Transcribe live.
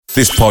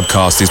This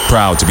podcast is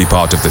proud to be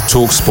part of the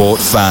TalkSport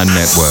Fan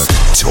Network.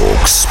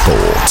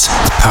 TalkSport.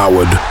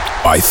 Powered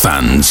by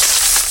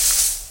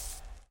fans.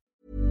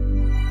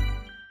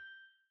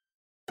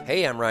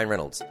 Hey, I'm Ryan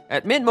Reynolds.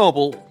 At Mint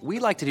Mobile, we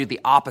like to do the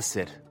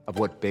opposite of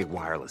what Big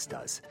Wireless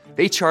does.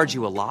 They charge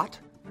you a lot,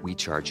 we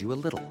charge you a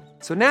little.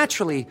 So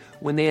naturally,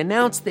 when they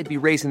announced they'd be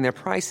raising their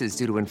prices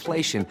due to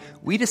inflation,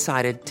 we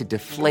decided to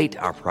deflate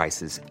our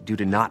prices due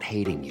to not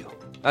hating you.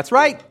 That's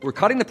right. We're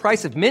cutting the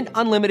price of Mint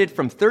Unlimited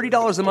from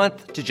 $30 a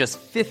month to just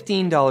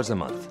 $15 a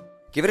month.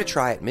 Give it a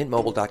try at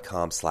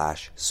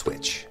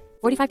mintmobile.com/switch.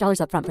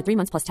 $45 up front for 3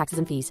 months plus taxes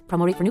and fees.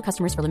 Promo rate for new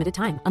customers for limited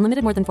time.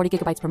 Unlimited more than 40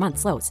 gigabytes per month.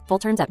 Slows full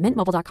terms at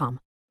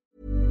mintmobile.com.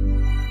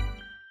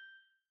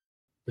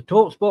 The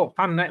TalkSport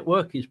Fan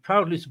Network is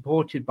proudly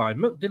supported by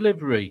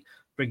McDelivery,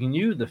 bringing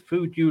you the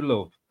food you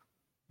love.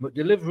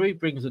 McDelivery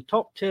brings a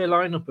top-tier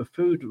lineup of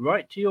food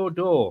right to your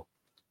door.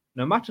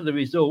 No matter the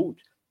result,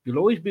 you'll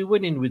always be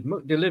winning with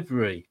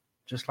McDelivery,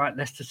 just like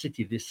Leicester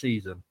City this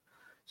season.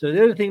 So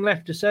the only thing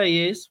left to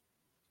say is,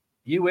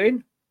 you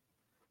win.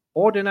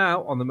 Order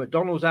now on the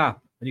McDonald's app,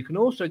 and you can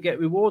also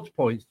get rewards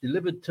points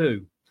delivered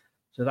too.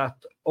 So that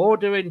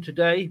ordering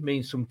today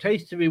means some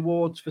tasty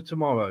rewards for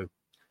tomorrow.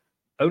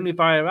 Only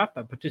via app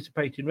at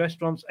participating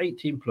restaurants,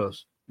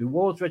 18+.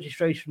 Rewards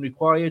registration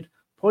required.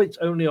 Points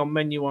only on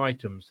menu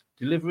items.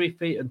 Delivery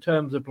fee and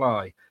terms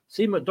apply.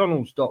 See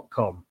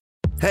mcdonalds.com.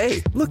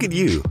 Hey, look at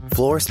you.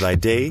 Florist by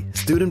day,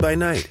 student by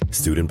night.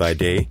 Student by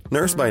day,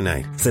 nurse by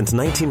night. Since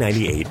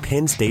 1998,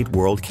 Penn State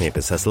World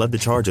Campus has led the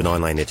charge in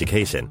online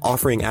education,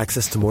 offering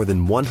access to more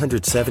than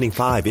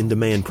 175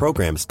 in-demand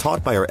programs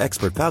taught by our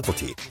expert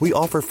faculty. We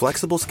offer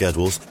flexible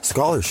schedules,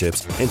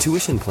 scholarships, and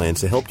tuition plans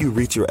to help you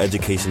reach your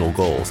educational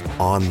goals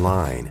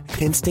online.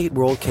 Penn State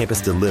World Campus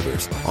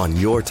delivers on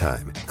your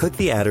time. Click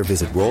the ad or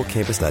visit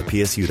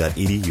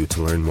worldcampus.psu.edu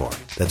to learn more.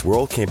 That's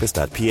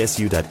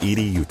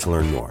worldcampus.psu.edu to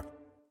learn more.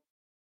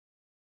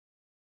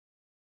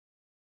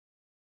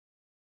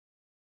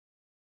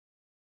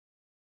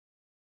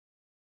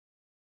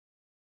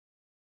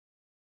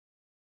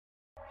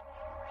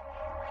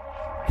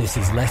 This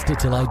is Leicester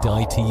Till I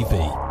Die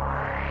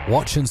TV.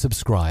 Watch and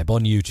subscribe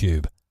on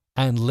YouTube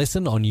and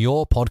listen on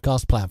your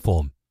podcast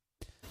platform.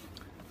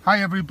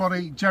 Hi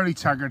everybody, Jerry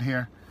Taggart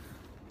here.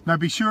 Now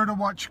be sure to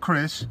watch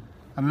Chris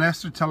and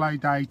Leicester Till I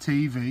Die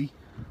TV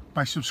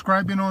by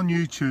subscribing on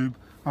YouTube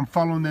and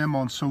following them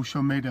on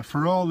social media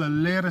for all the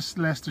latest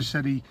Leicester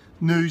City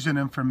news and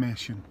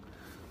information.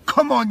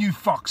 Come on you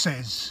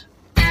foxes!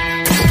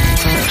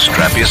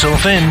 Strap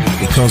yourself in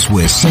because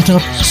we're set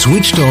up,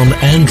 switched on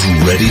and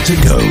ready to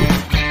go.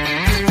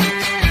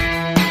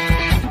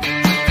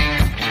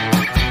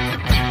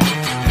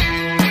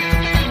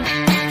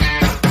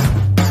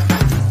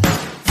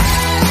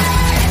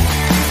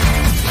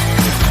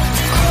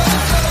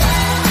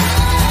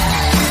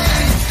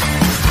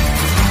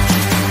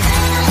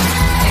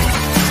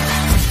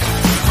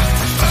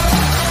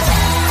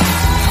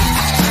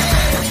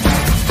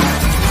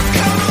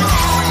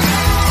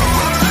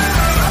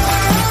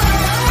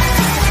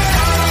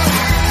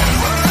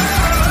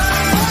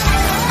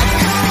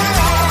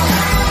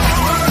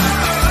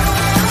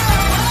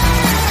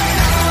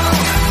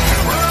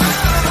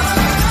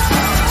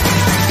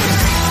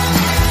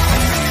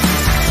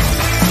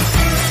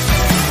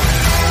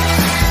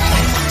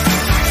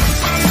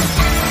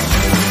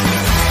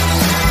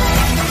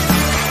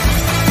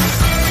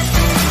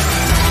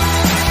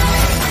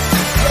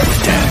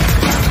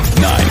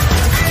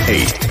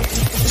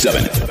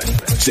 Seven,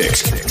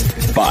 6,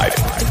 5,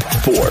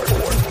 4,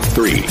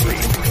 3,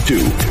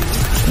 2,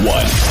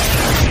 1.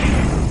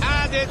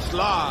 And it's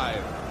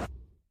live.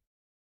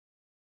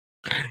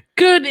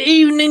 Good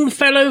evening,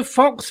 fellow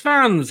Fox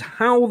fans.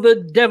 How the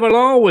devil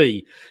are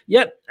we?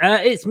 Yep,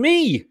 it's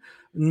me.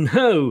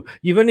 No,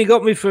 you've only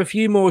got me for a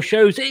few more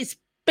shows. It's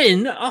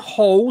been a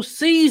whole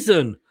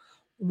season.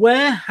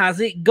 Where has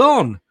it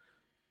gone?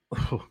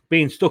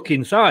 Being stuck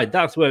inside,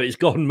 that's where it's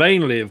gone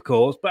mainly, of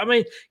course. But I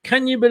mean,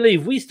 can you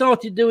believe we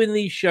started doing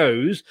these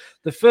shows?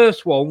 The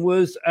first one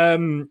was I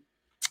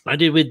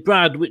did with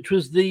Brad, which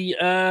was the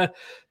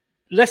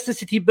Leicester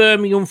City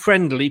Birmingham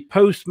friendly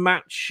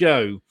post-match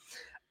show.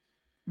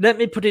 Let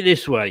me put it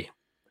this way.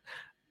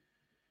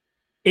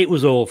 It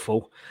was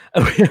awful.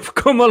 We have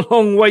come a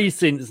long way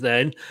since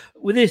then.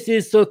 Well, this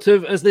is sort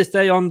of, as they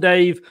say on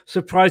Dave,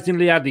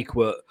 surprisingly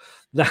adequate.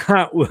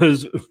 That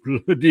was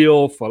bloody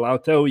awful, I'll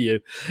tell you.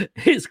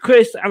 It's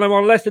Chris, and I'm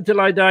on Leicester Till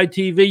I Die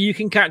TV. You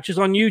can catch us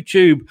on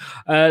YouTube,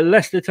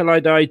 Leicester Till I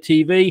Die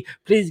TV.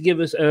 Please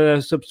give us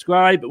a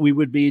subscribe. We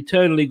would be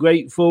eternally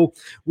grateful.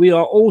 We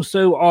are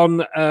also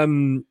on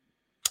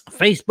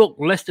Facebook,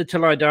 Leicester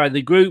Till I Die,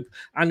 the group.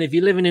 And if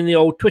you're living in the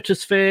old Twitter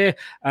sphere,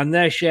 and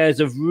their shares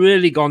have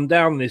really gone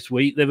down this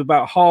week, they've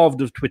about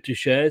halved of Twitter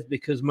shares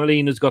because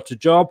Molina's got a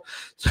job.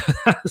 So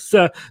that's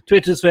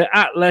Twitter sphere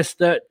at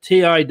Leicester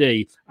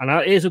TID. And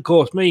that is, of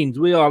course, means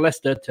we are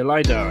Leicester Till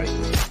I Die.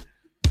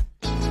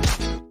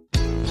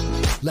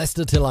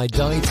 Leicester Till I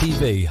Die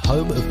TV,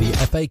 home of the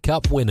FA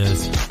Cup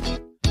winners.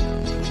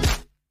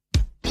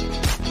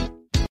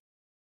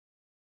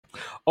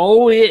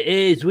 Oh, it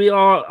is. We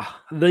are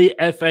the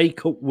FA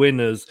Cup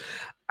winners.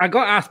 I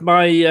got asked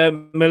by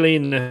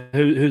Melina,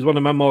 who's one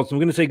of my mods. I'm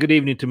going to say good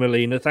evening to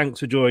Melina.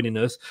 Thanks for joining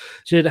us.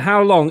 She said,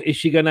 how long is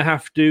she going to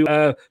have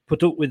to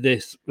put up with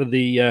this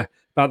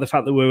about the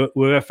fact that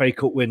we're FA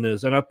Cup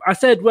winners? And I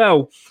said,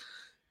 well,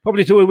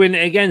 probably till we win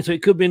it again, so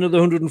it could be another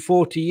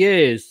 140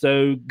 years.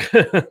 So,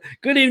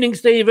 good evening,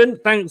 Stephen.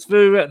 Thanks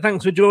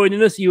for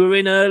joining us. You were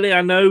in early.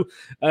 I know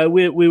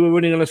we were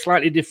running on a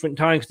slightly different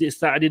time because it's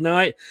Saturday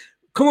night.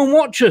 Come and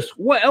watch us.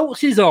 What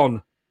else is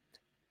on?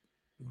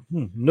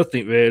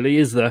 Nothing really,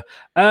 is there?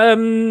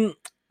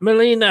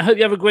 Melina, I hope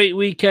you have a great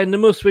weekend. The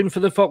must-win for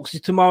the Foxes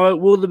tomorrow.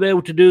 Will they be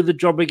able to do the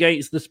job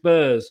against the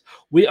Spurs?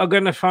 We are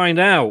going to find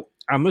out.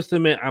 I must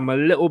admit, I'm a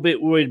little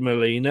bit worried,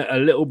 Melina. A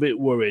little bit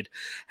worried.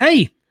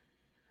 Hey.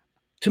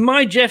 To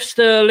my Jeff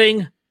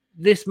Sterling,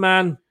 this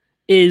man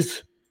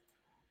is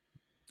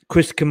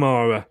Chris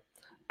Kamara.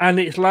 And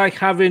it's like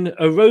having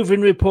a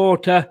roving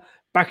reporter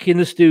back in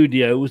the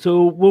studio.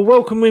 So we'll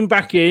welcome him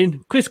back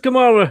in. Chris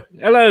Kamara,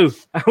 hello.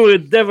 How the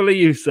devil are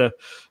you, sir?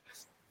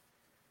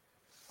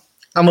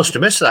 I must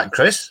have missed that,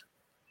 Chris.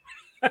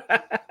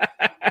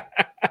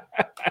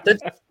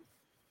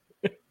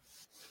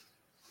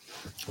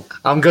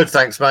 I'm good,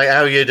 thanks, mate.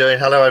 How are you doing?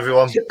 Hello,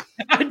 everyone.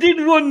 I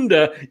did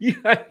wonder.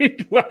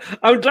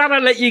 I'm glad I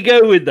let you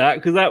go with that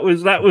because that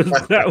was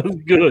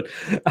good.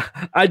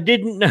 I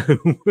didn't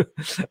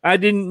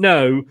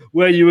know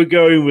where you were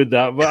going with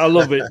that, but I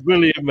love it.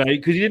 Brilliant, mate.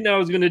 Because you didn't know I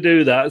was going to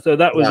do that, so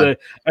that was an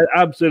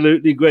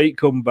absolutely great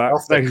comeback.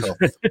 Thanks.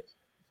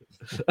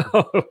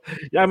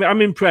 Yeah,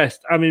 I'm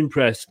impressed. Yeah,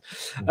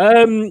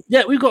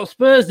 we've got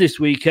Spurs this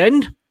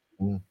weekend.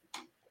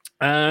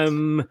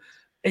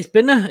 It's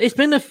been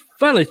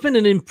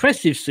an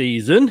impressive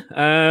season.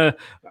 Of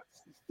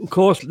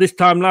course, this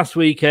time last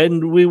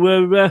weekend we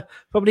were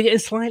probably getting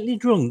slightly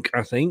drunk,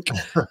 I think.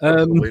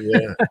 But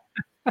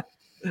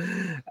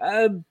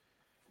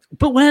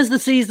where's the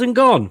season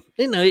gone?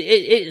 You know,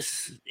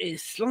 it's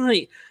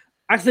like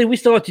actually we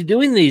started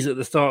doing these at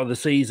the start of the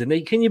season.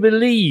 Can you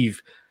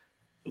believe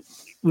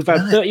we've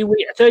had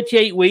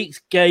 38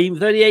 weeks game,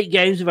 38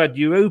 games? We've had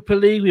Europa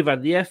League, we've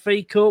had the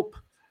FA Cup.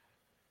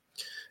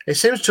 It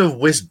seems to have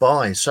whizzed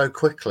by so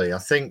quickly. I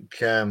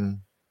think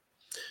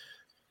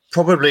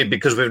probably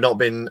because we've not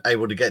been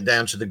able to get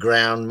down to the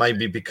ground,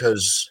 maybe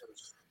because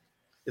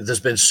there's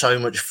been so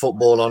much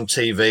football on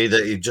TV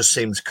that it just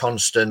seems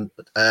constant.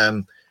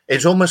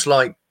 It's almost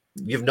like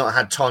you've not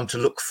had time to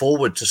look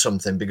forward to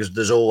something because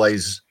there's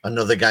always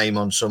another game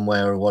on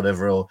somewhere or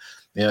whatever. Or,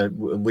 you know,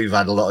 we've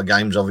had a lot of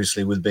games,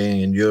 obviously, with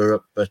being in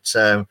Europe, but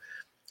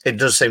it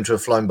does seem to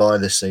have flown by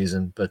this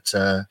season. But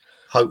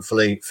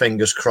hopefully,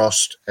 fingers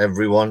crossed,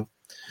 everyone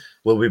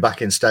will be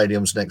back in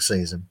stadiums next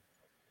season.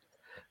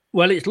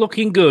 Well, it's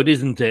looking good,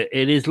 isn't it?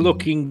 It is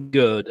looking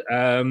good.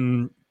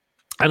 And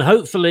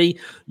hopefully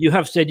you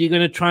have said you're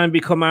going to try and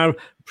become our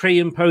pre-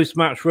 and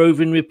post-match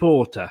roving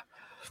reporter.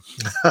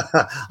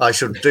 I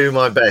shall do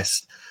my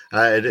best.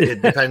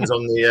 It depends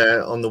on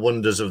the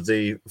wonders of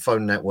the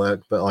phone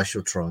network, but I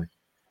shall try.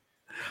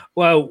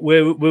 Well,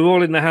 we're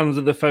all in the hands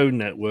of the phone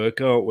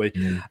network, aren't we?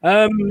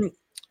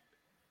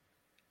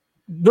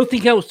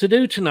 Nothing else to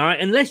do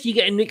tonight unless you're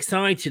getting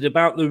excited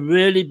about the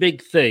really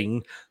big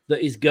thing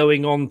that is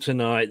going on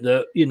tonight.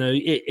 That, you know,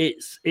 it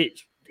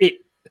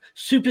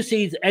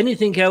supersedes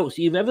anything else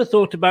you've ever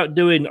thought about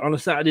doing on a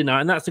Saturday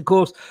night, and that's of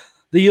course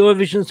the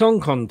Eurovision Song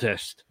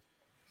Contest.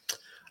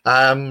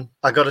 I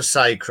got to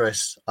say,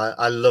 Chris,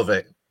 I love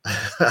it.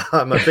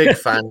 I'm a big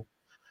fan.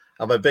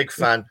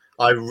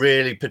 I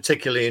really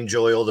particularly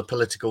enjoy all the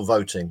political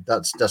voting.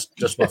 That's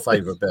just my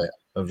favourite bit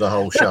of the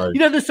whole show.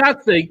 You know, the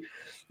sad thing,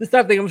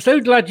 I'm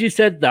so glad you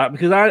said that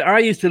because I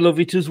used to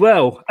love it as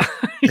well.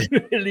 I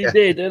really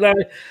did. And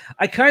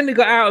I kind of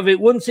got out of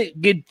it once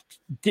it did.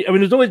 I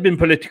mean, there's always been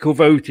political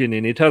voting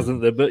in it,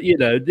 hasn't there? But, you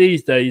know,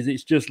 these days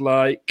it's just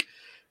like,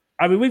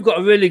 I mean, we've got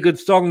a really good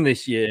song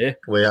this year.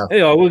 We are. You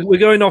know, we're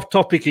going off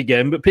topic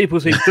again, but people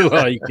seem to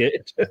like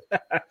it.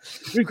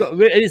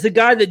 It's a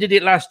guy that did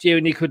it last year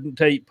and he couldn't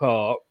take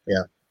part.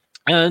 Yeah.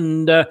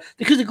 And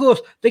because, of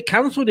course, they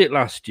cancelled it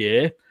last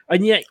year.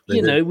 And yet,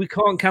 you know, we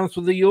can't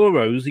cancel the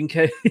Euros in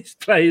case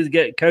players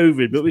get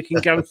COVID, but we can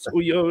cancel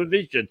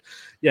Eurovision.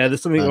 Yeah,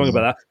 there's something wrong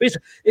about that. But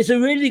it's a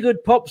really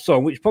good pop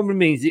song, which probably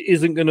means it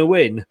isn't going to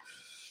win.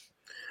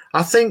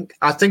 I think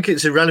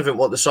it's irrelevant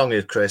what the song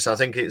is, Chris. I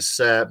think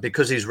it's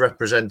because he's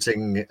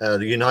representing the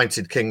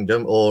United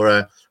Kingdom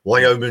or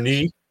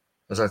Wyoming,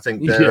 as I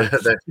think they're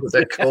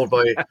called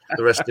by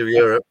the rest of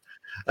Europe,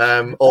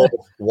 or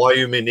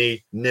Wyoming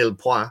nil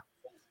point,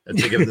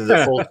 to give them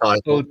the full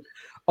title.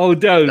 Oh,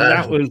 don't!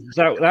 I'm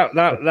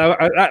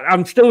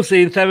still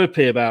seeing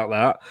therapy about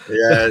that.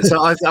 Yeah,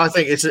 so I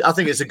think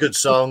it's a good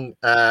song,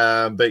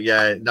 but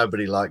yeah,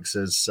 nobody likes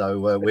us,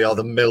 so we are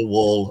the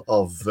Millwall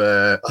of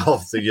the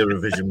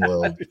Eurovision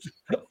world.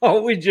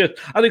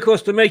 And of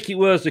course, to make it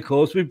worse, of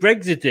course, we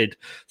Brexited,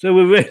 so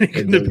we're really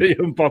going to be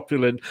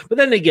unpopular. But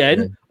then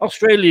again,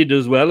 Australia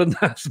does well, and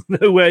that's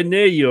nowhere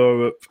near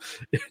Europe.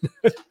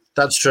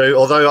 That's true.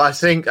 Although I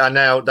think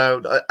now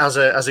as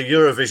a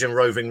Eurovision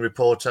roving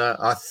reporter,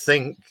 I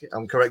think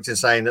I'm correct in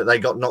saying that they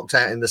got knocked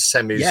out in the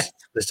semis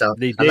this time.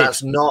 And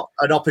that's not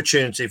an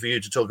opportunity for you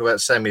to talk about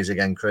semis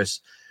again, Chris.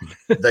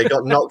 They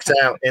got knocked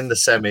out in the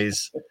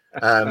semis.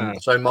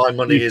 So my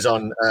money is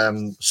on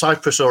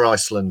Cyprus or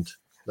Iceland.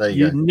 There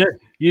you go.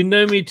 You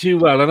know me too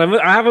well, and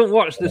I haven't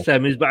watched the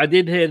semis, but I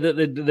did hear that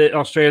the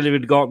Australia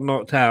had got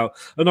knocked out.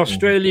 And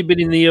Australia been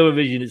in the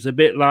Eurovision, it's a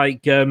bit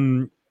like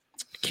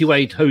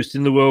Kuwait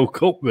hosting the World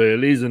Cup,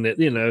 really, isn't it?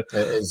 You know,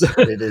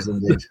 it is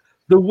indeed.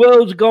 The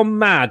world's gone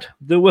mad.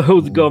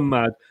 Gone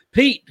mad.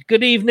 Pete,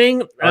 good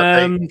evening.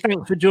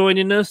 Thanks for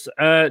joining us.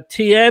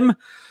 TM,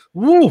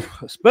 woo,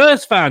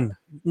 Spurs fan.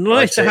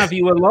 Nice to have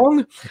you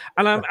along.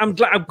 And I'm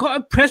glad I've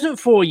got a present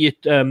for you,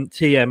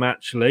 TM,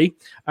 actually.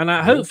 And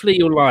hopefully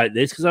you'll like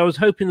this, because I was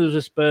hoping there was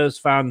a Spurs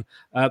fan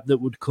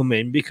that would come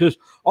in, because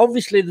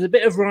obviously there's a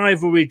bit of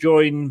rivalry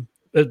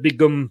has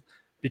begun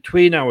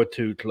between our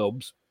two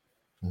clubs.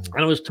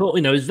 And I was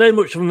talking, it's very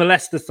much from the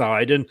Leicester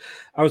side, and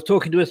I was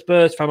talking to a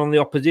Spurs fan on the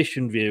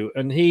opposition view,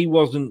 and he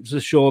wasn't so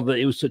sure that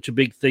it was such a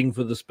big thing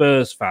for the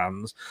Spurs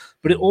fans.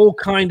 But it all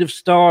kind of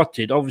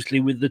started, obviously,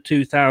 with the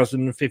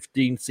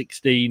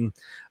 2015-16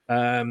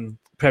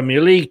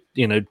 Premier League,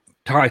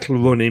 title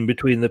running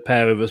between the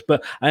pair of us.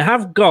 But I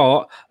have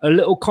got a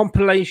little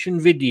compilation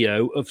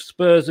video of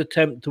Spurs'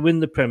 attempt to win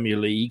the Premier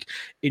League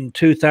in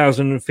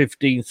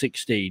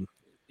 2015-16.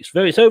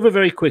 It's over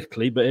very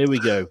quickly, but here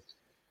we go.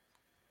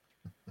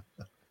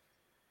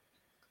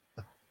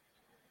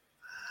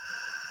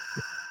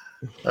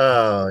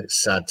 Oh,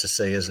 it's sad to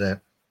see, isn't it?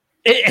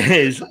 It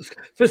is.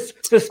 For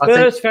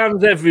Spurs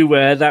fans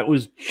everywhere, that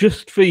was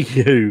just for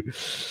you.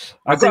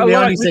 I think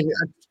the only thing,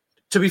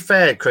 to be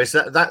fair, Chris,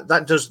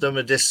 that does them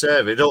a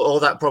disservice, or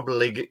that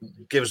probably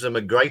gives them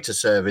a greater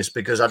service,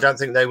 because I don't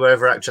think they were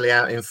ever actually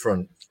out in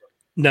front.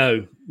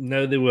 No,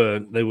 they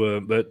weren't.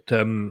 But it's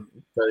a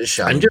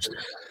shame. And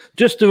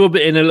just to rub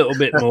it in a little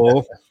bit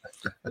more,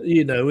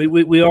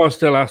 we are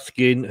still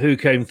asking who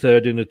came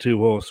third in a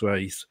 2-horse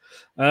race.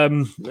 I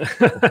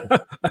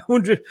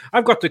wonder if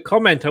I've got to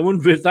comment. I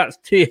wonder if that's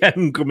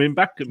TM coming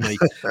back at me.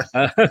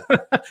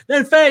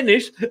 In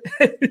fairness,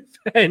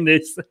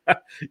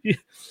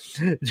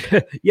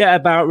 yeah,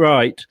 about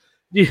right.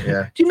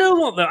 Do you know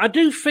what, though? I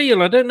do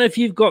feel, I don't know if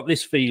you've got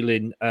this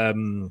feeling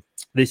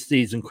this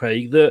season,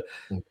 Craig, that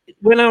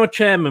when our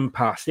chairman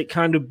passed, it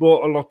kind of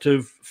brought a lot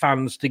of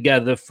fans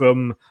together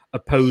from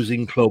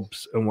opposing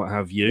clubs and what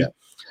have you. Yeah.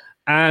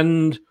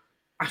 And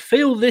I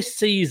feel this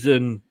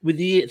season, with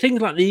the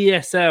things like the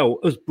ESL,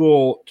 has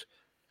brought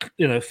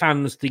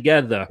fans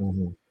together.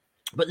 Mm-hmm.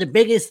 But the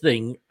biggest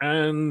thing,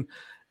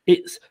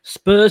 it's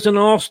Spurs and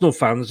Arsenal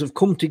fans have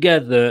come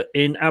together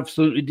in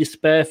absolutely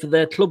despair for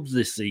their clubs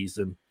this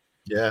season.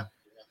 Yeah,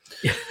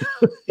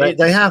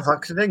 they have, I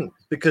think,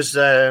 because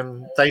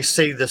they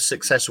see the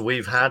success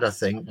we've had. I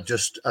think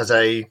just as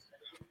a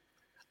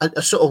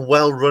sort of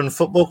well-run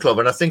football club,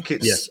 and I think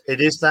it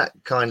is that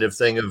kind of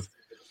thing of.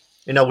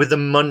 With the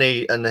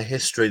money and the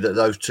history that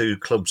those two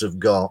clubs have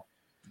got,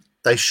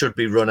 they should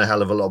be run a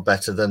hell of a lot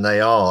better than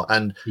they are.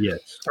 And I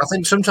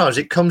think sometimes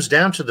it comes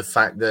down to the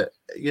fact that,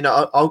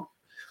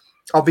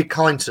 I'll be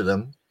kind to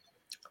them.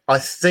 I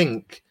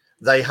think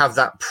they have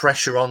that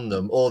pressure on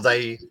them, or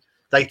they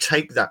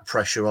take that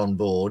pressure on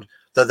board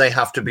that they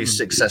have to be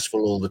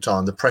successful all the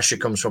time. The pressure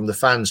comes from the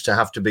fans to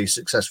have to be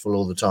successful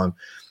all the time.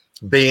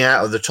 Being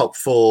out of the top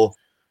 4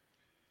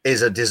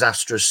 is a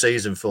disastrous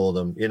season for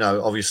them.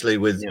 Obviously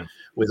with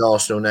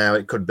Arsenal now,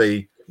 it could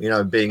be,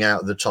 being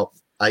out of the top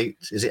 8.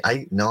 Is it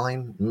 8,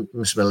 9?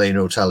 Miss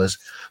Molina will tell us.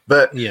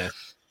 But,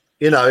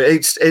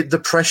 it's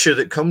the pressure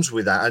that comes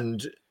with that.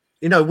 And,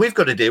 we've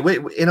got to deal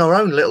with, in our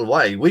own little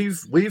way,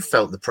 we've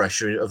felt the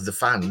pressure of the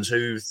fans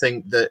who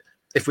think that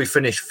if we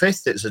finish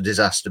 5th, it's a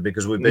disaster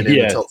because we've been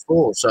in the top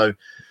 4. So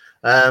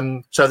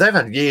they've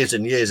had years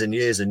and years and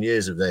years and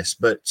years of this,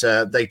 but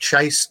they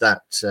chase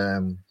that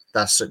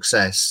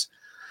success.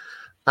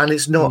 And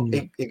it's not.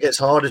 It gets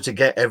harder to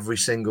get every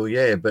single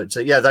year, but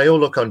they all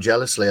look on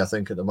jealously, I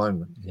think, at the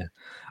moment. Yeah,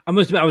 I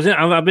must admit,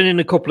 I've been in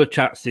a couple of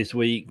chats this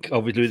week,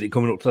 obviously with it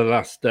coming up to the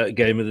last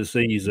game of the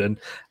season,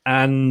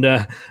 and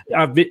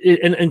I've been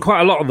in quite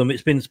a lot of them.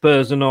 It's been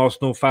Spurs and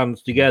Arsenal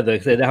fans together.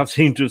 They have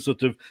seemed to have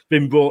sort of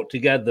been brought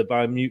together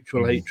by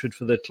mutual hatred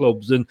for their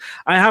clubs, and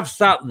I have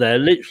sat there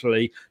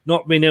literally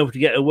not being able to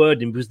get a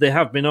word in because they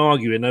have been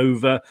arguing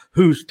over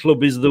whose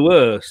club is the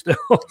worst,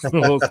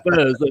 Arsenal or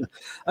Spurs,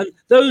 and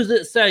those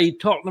that say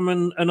Tottenham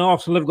and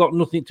Arsenal have got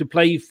nothing to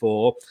play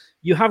for.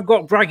 You have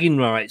got bragging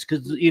rights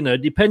because,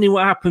 depending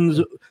what happens,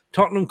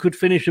 Tottenham could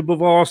finish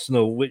above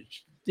Arsenal,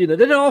 which, they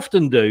don't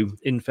often do,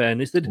 in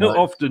fairness. They don't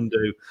often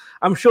do.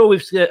 I'm sure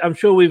we've scared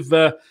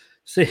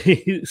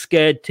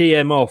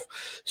TM off.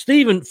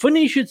 Stephen,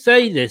 funny you should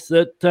say this,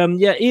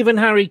 that, even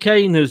Harry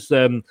Kane has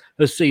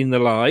seen the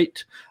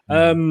light.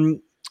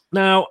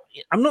 Now,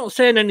 I'm not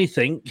saying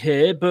anything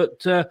here,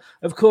 but,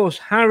 of course,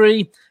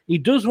 Harry, he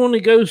does want to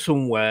go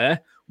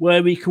somewhere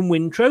where we can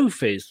win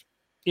trophies.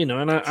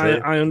 And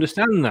I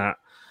understand that.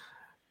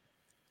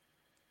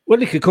 Well,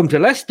 he could come to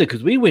Leicester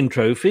because we win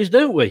trophies,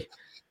 don't we?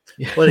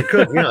 Well, he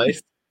could.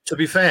 To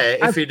be fair,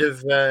 if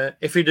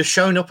he'd have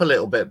shown up a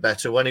little bit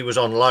better when he was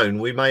on loan,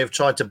 we may have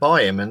tried to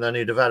buy him, and then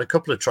he'd have had a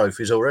couple of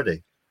trophies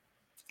already.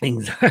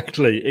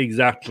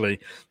 Exactly.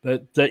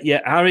 But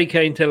Harry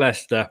Kane to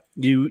Leicester.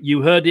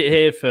 You heard it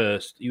here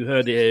first.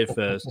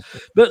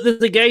 But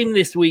there's a game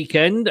this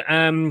weekend,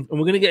 and we're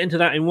going to get into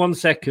that in 1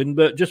 second.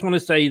 But just want to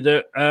say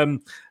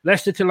that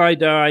Leicester Till I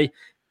Die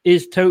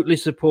is totally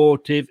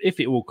supportive if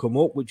it will come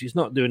up, which it's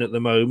not doing at the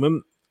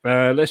moment.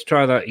 Let's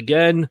try that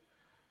again.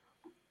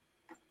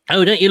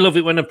 Oh, don't you love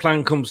it when a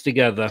plan comes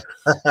together?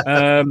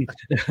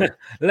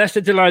 Leicester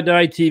Till I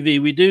Die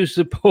TV, we do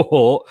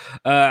support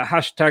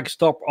hashtag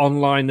stop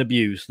online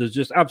abuse. There's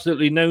just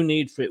absolutely no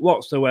need for it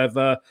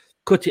whatsoever.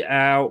 Cut it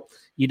out.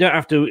 You don't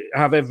have to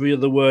have every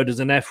other word as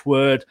an F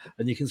word,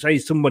 and you can say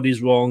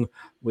somebody's wrong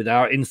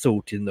without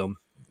insulting them.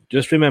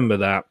 Just remember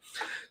that.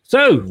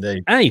 So,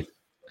 hey,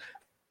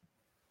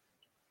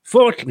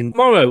 fortunately,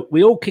 tomorrow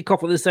we all kick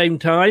off at the same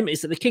time.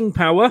 It's at the King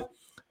Power.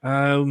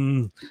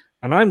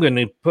 And I'm going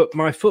to put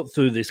my foot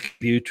through this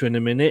computer in a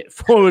minute.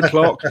 4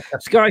 o'clock,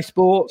 Sky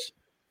Sports.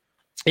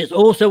 It's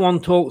also on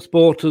Talk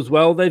Sport as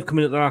well. They've come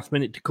in at the last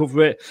minute to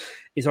cover it.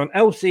 It's on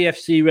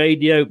LCFC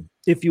Radio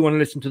if you want to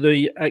listen to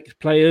the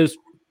ex-players.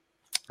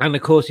 And,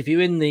 of course, if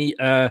you're in the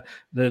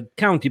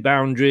county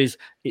boundaries,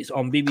 it's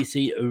on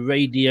BBC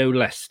Radio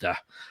Leicester.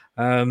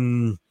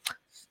 Going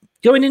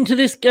into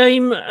this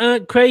game,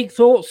 Craig,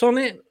 thoughts on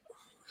it?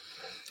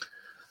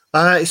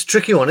 It's a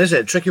tricky one, isn't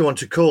it? Tricky one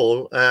to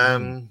call.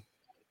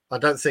 I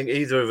don't think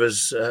either of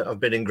us have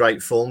been in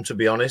great form, to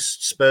be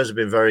honest. Spurs have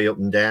been very up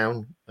and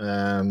down.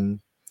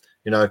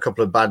 A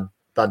couple of bad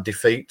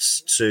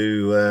defeats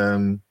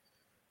to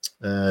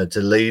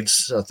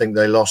Leeds. I think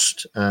they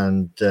lost,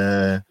 and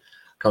can't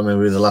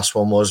remember who the last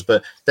one was.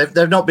 But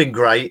they've not been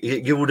great.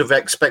 You would have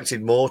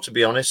expected more, to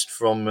be honest,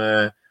 from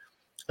as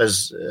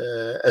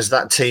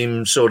that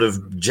team sort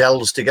of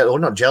gels together, or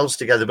not gels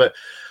together, but.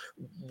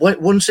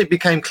 Once it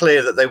became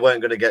clear that they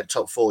weren't going to get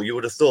top 4, you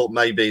would have thought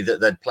maybe that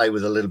they'd play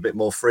with a little bit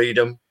more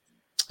freedom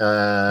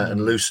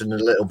and loosen a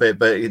little bit,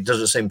 but it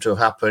doesn't seem to have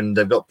happened.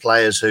 They've got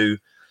players who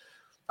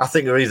I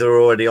think are either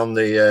already on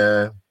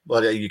the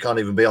you can't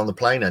even be on the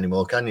plane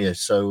anymore, can you?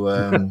 So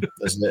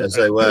as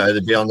they were,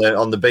 they'd be on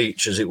the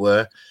beach, as it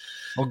were.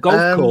 Or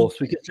golf course,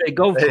 we could say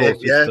golf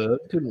course,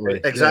 couldn't we?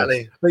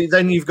 Exactly. Yeah. But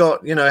then you've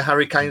got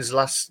Harry Kane's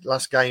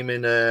last game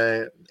in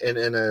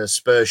a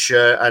Spurs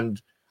shirt,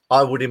 and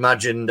I would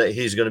imagine that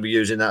he's going to be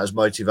using that as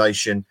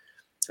motivation.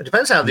 It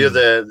depends how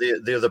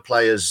the other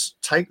players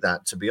take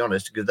that, to be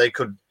honest, because they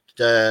could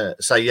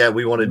say, "Yeah,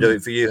 we want to do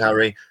it for you,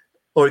 Harry,"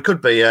 or it could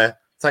be,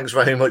 "Thanks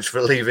very much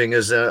for leaving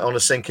us on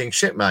a sinking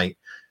ship, mate."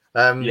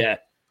 Yeah.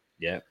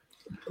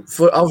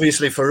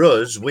 Obviously, for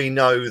us, we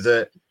know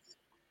that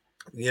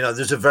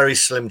there's a very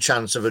slim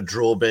chance of a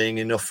draw being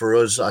enough for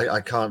us.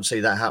 I can't see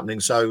that happening.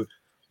 So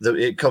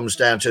it comes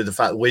down to the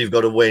fact that we've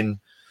got to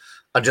win.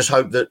 I just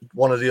hope that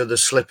one of the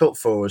others slip up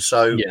for us.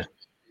 So,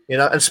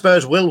 and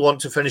Spurs will want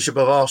to finish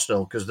above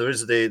Arsenal, because there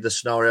is the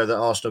scenario that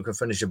Arsenal can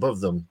finish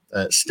above them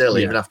still,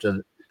 even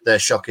after their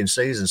shocking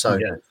season. So,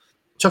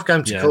 tough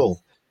game to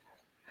call.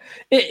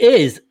 It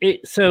is.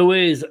 It so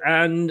is.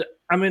 And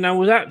I mean, I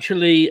was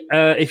actually,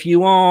 if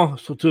you are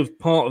sort of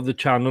part of the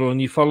channel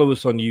and you follow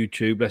us on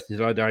YouTube, Leicester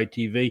Till I Die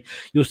TV,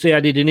 you'll see I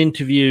did an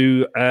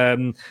interview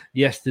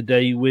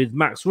yesterday with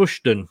Max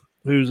Rushton,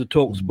 who's a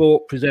Talk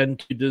Sport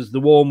presenter, does the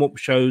warm-up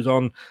shows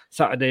on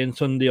Saturday and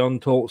Sunday on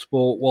Talk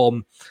Sport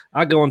 1.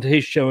 I go onto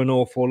his show an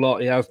awful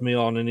lot. He has me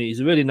on, and he's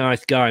a really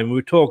nice guy. And we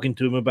were talking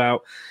to him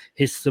about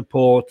his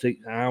support,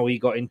 how he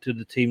got into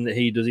the team that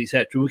he does,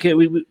 etc.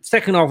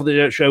 Second half of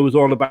the show was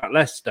all about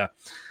Leicester.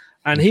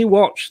 And he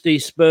watched the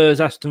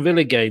Spurs-Aston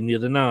Villa game the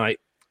other night.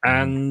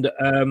 And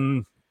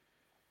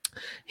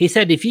he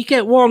said, if you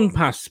get one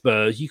past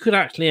Spurs, you could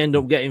actually end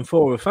up getting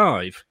 4 or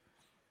 5.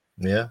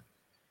 Yeah.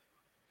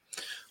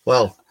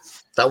 Well,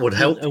 that would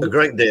help a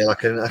great deal. I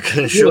can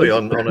assure you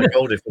on a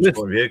goal difference point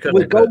of view.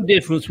 With goal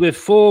difference, we're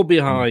 4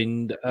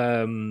 behind.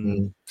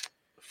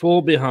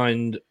 4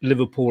 behind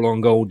Liverpool on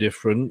goal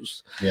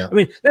difference. Yeah. I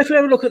mean, let's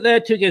have a look at their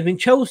 2 games. I mean,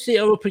 Chelsea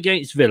are up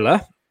against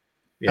Villa.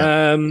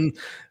 Yeah.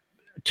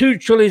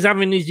 Tuchel is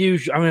having his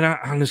usual. I mean,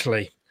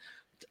 honestly,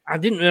 I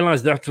didn't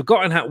realise that I'd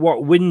forgotten what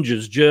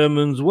whingers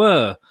Germans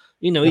were.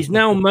 He's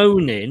now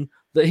moaning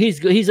that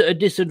he's at a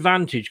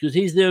disadvantage because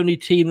he's the only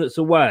team that's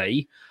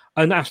away.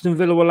 And Aston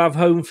Villa will have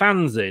home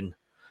fans in.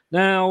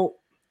 Now,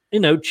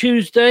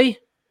 Tuesday,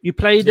 you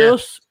played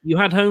us. You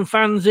had home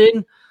fans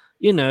in.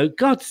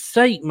 God's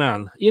sake,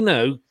 man.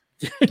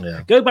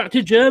 Go back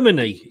to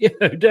Germany.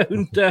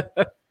 Don't.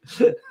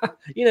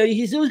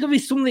 He's always going to be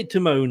something to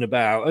moan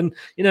about. And,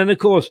 and of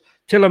course,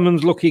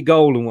 Tielemans' lucky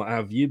goal and what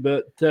have you.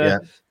 But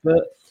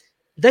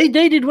they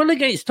did well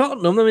against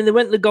Tottenham. I mean, they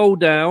went the goal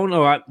down.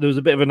 All right, there was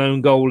a bit of an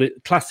own goal,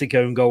 classic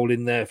own goal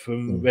in there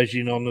from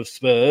Reguilon of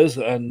Spurs.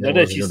 And I don't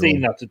know if you've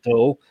seen that at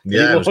all.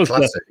 Yeah, it was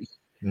classic.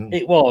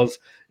 It was.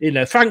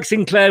 Frank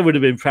Sinclair would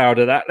have been proud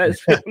of that.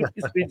 Let's be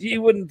honest with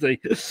you, wouldn't he?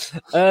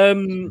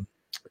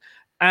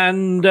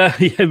 And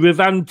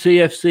Ravanti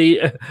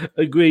FC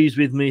agrees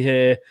with me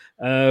here.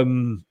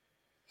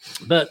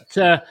 But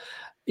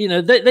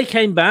they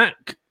came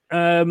back.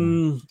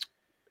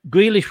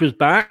 Grealish was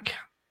back,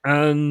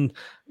 and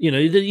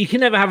you can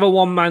never have a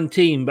one-man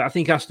team. But I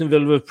think Aston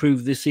Villa have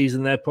proved this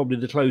season they're probably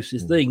the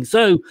closest thing.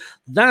 So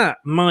that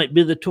might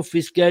be the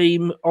toughest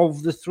game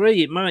of the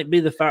three. It might be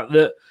the fact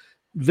that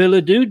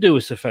Villa do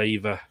us a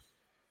favour.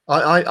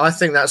 I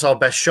think that's our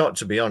best shot,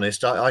 to be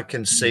honest. I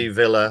can see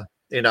Villa.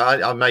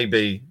 I may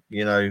be,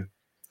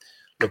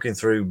 looking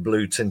through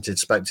blue-tinted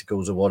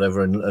spectacles or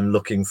whatever and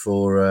looking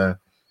for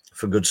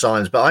good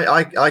signs. But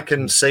I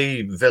can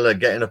see Villa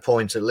getting a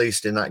point at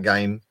least in that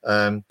game.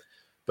 But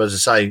as I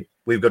say,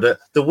 we've got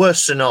the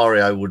worst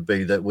scenario would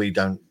be that we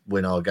don't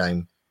win our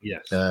game.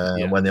 Yes.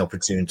 When the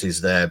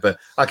opportunity's there. But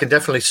I can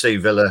definitely see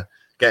Villa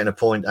getting a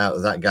point out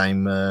of that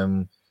game.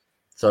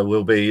 So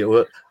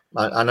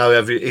I know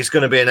it's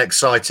going to be an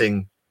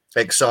exciting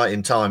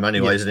time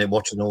anyway, isn't it?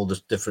 Watching all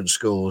the different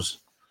scores.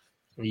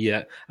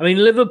 Yeah. I mean,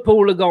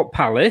 Liverpool have got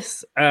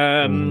Palace.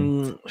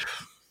 They're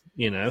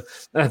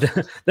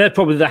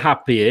probably the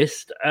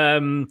happiest.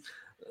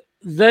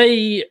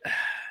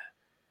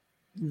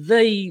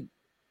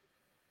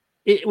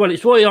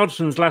 It's Roy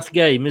Hodgson's last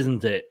game,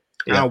 isn't it?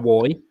 Yeah. Our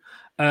boy.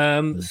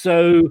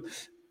 So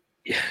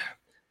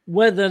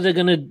whether they're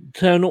going to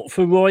turn up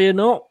for Roy or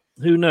not,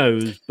 who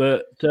knows?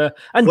 But they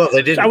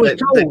didn't.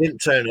 They didn't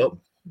turn up.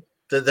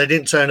 They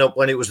didn't turn up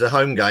when it was the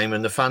home game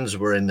and the fans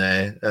were in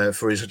there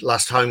for his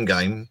last home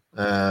game.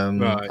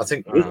 Right. I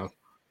think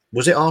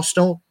was it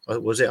Arsenal?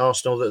 Was it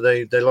Arsenal that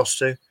they lost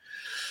to?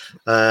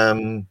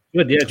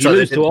 If you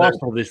lose to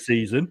Arsenal this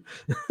season,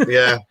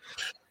 yeah.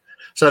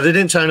 So they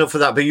didn't turn up for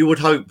that, but you would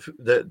hope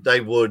that they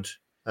would.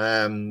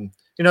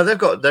 They've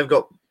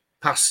got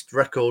past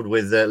record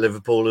with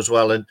Liverpool as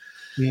well, and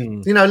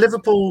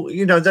Liverpool.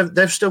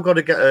 They've still got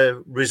to get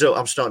a result.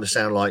 I'm starting to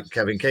sound like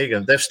Kevin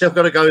Keegan. They've still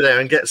got to go there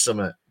and get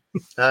something.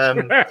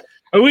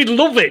 We'd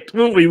love it,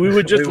 wouldn't we? We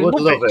would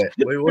love it.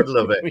 We would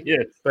love it.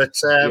 Yes. But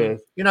they're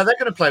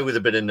going to play with a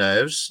bit of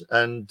nerves,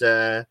 and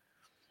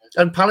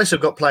Palace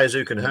have got players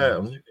who can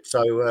hurt them.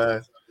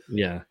 So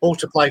all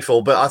to play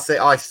for. But I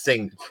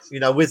think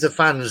with the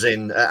fans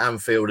in at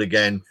Anfield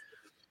again,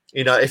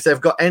 if they've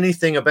got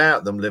anything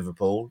about them,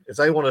 Liverpool, if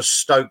they want to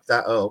stoke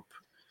that up,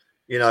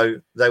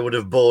 they would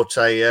have bought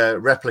a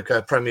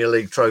replica Premier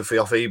League trophy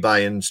off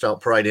eBay and start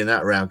parading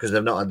that around, because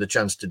they've not had the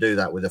chance to do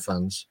that with the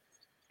fans.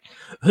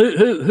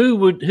 Who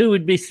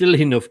would be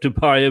silly enough to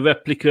buy a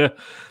replica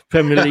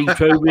Premier League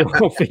trophy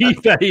off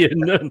eBay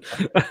and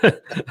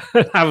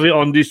have it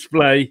on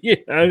display?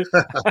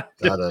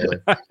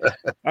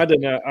 I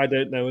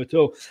don't know at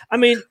all. I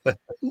mean,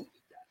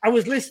 I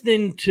was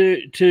listening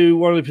to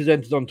one of the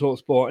presenters on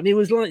TalkSport, and he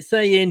was like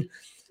saying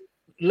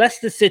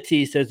Leicester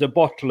City says are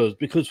bottlers,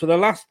 because for the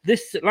last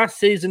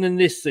season and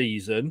this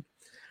season,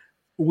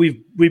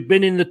 we've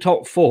been in the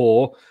top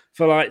four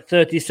for like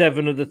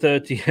 37 of the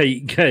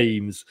 38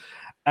 games.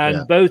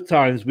 And both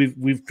times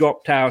we've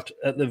dropped out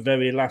at the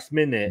very last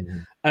minute. Mm-hmm.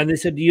 And they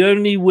said we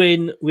only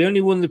won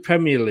the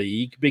Premier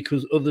League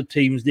because other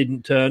teams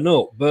didn't turn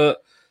up.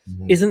 But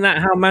isn't that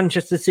how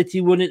Manchester City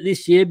won it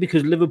this year?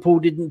 Because Liverpool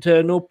didn't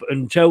turn up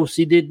and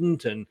Chelsea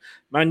didn't, and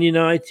Man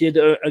United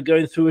are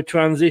going through a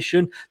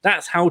transition.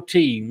 That's how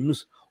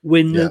teams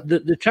win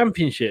the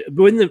championship,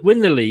 win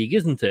the league,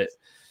 isn't it?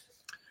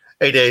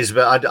 It is,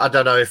 but I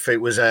don't know if it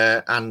was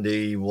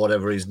Andy,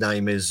 whatever his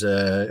name is,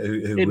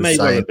 who was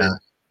saying that.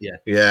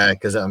 Yeah,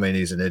 because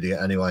he's an idiot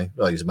anyway.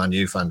 Well, he's a Man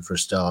U fan for a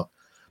start,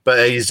 but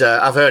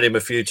I've heard him a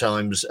few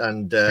times,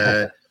 and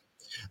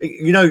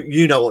you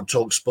know what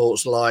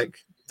TalkSport's like.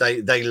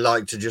 They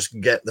like to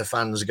just get the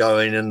fans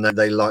going, and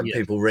they like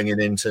people ringing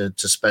in to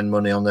spend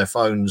money on their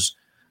phones.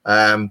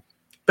 But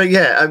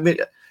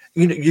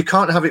you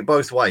can't have it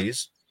both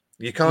ways.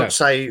 You can't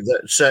say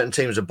that certain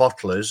teams are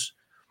bottlers,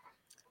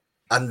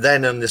 and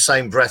then in the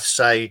same breath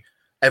say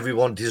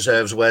everyone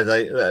deserves where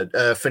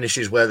they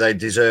finishes where they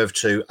deserve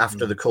to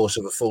after the course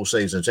of a full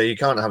season. So you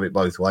can't have it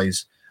both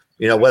ways.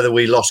 Whether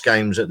we lost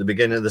games at the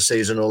beginning of the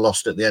season or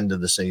lost at the end of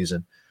the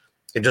season,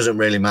 it doesn't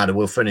really matter.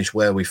 We'll finish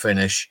where we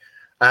finish.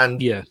 And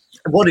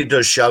what it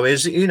does show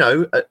is,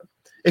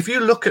 if you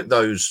look at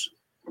those,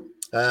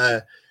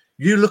 the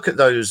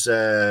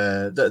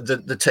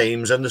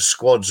teams and the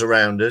squads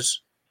around us,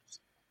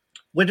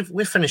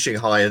 we're finishing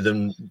higher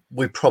than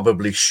we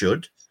probably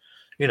should.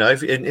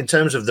 In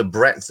terms of the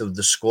breadth of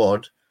the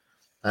squad,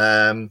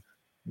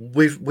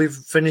 we've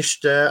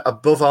finished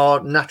above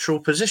our natural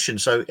position.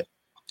 So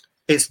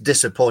it's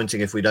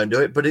disappointing if we don't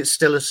do it, but it's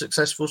still a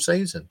successful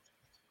season.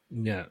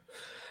 Yeah.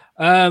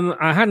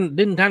 I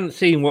hadn't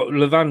seen what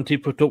Levante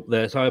put up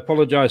there, so I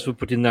apologise for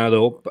putting that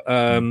up.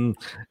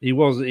 He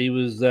was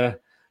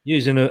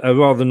using a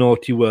rather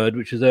naughty word,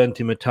 which has earned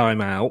him a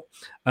timeout.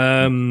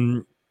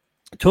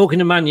 talking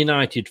to Man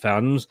United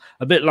fans,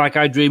 a bit like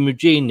I Dream of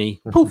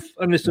Genie, poof,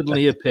 and they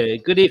suddenly appear.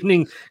 Good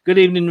evening,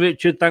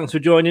 Richard. Thanks for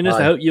joining us.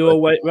 Hi. I hope you're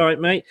all right,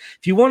 mate.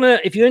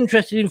 If you're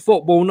interested in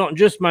football, not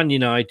just Man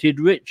United,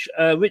 Rich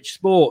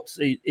Sports,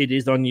 it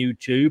is on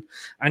YouTube,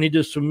 and he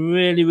does some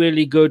really,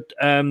 really good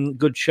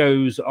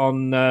shows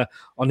on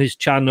his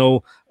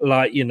channel.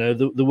 Like, you know,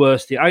 the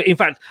worst thing. In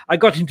fact, I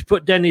got him to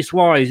put Dennis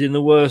Wise in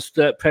the worst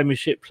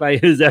Premiership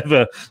players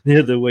ever the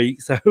other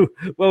week. So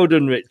well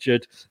done,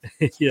 Richard.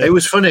 Yeah. It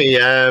was funny.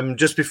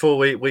 Just before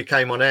we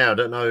came on air, I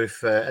don't know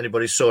if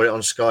anybody saw it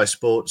on Sky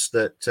Sports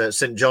that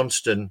St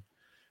Johnstone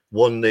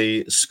won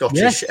the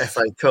Scottish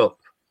FA Cup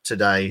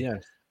today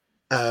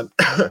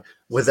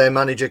with their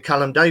manager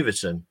Callum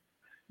Davidson.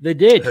 They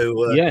did.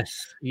 Who,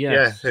 yes.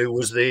 Yeah, who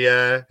was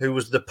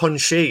the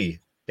punchee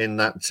in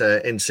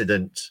that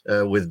incident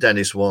with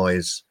Dennis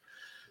Wise.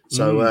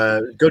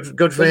 So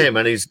good for him,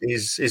 and he's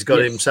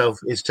got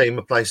his team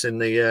a place in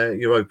the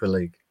Europa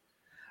League.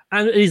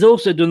 And he's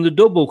also done the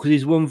double because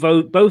he's won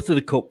both of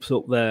the cups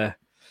up there.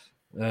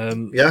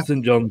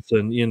 St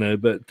Johnstone, you know,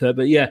 but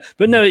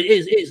no,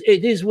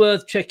 it is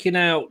worth checking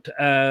out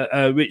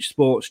Rich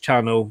Sports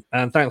channel,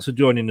 and thanks for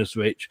joining us,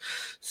 Rich.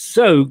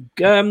 So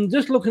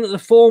just looking at the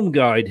form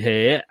guide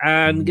here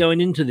and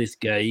going into this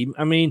game,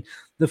 I mean,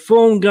 the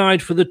form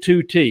guide for the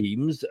two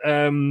teams,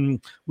 we're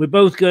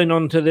both going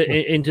on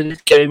to into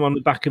this game on the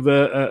back of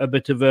a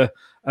bit of a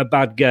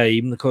bad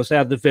game. Of course, they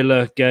had the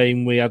Villa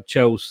game, we had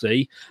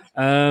Chelsea.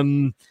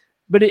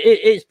 But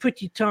it's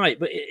pretty tight.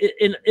 But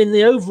in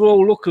the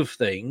overall look of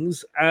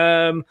things,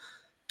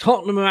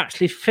 Tottenham are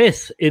actually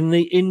fifth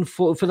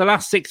for the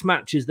last 6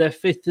 matches. They're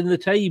fifth in the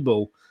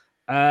table,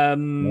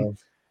 and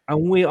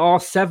we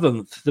are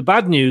seventh. The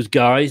bad news,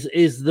 guys,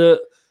 is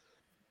that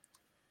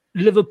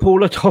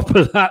Liverpool are top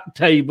of that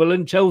table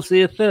and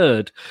Chelsea are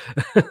third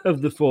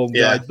of the form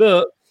guide.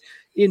 But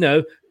you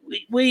know,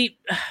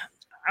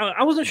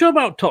 I wasn't sure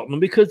about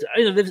Tottenham because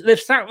you know they've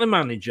sacked the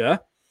manager.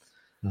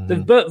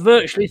 They've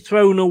virtually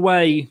thrown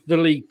away the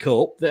League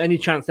Cup, any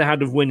chance they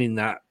had of winning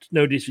that.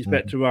 No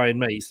disrespect to Ryan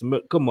Mason,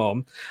 but come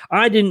on.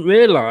 I didn't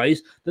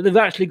realise that they've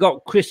actually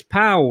got Chris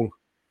Powell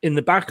in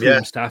the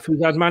backroom staff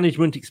who's had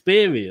management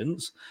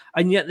experience,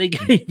 and yet they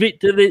gave it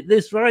to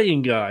this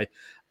Ryan guy.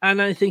 And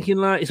I'm thinking,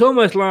 like, it's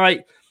almost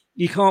like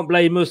you can't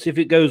blame us if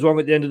it goes wrong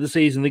at the end of the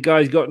season. The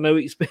guy's got no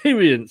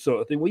experience,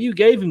 sort of thing. Well, you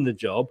gave him the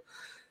job.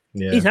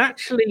 Yeah. He's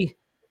actually,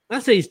 I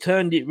say he's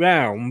turned it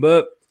round,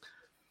 but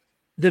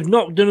they've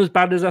not done as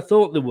bad as I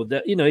thought they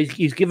would. You know,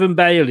 he's given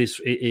Bale his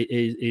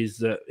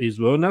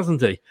run,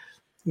 hasn't he?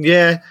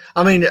 Yeah,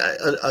 I mean,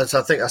 as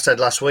I think I said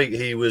last week,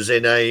 he was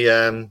in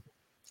a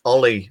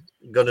Ole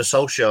Gunnar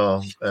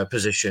Solskjaer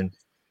position.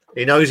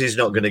 He knows he's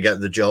not going to get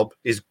the job.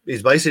 He's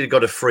basically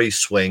got a free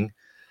swing.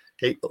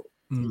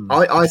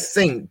 I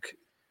think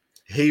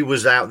he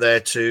was out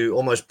there to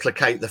almost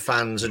placate the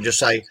fans and just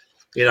say,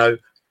 you know,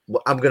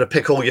 I'm going to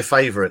pick all your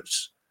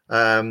favourites.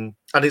 And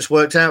it's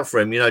worked out for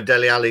him. You know,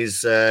 Dele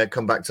Alli's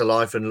come back to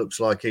life and looks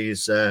like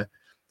he's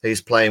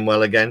playing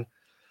well again.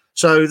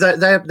 So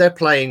they're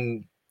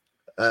playing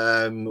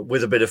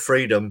with a bit of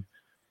freedom,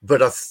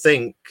 but I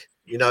think,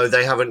 you know,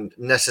 they haven't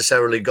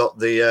necessarily got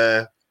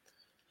the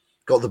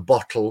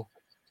bottle.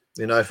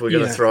 You know, if we're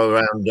going to throw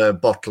around a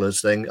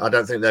bottlers thing, I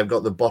don't think they've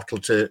got the bottle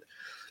to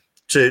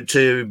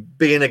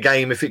be in a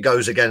game if it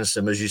goes against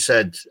them, as you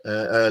said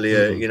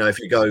earlier. You know, if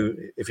you go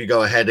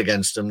ahead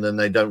against them, then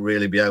they don't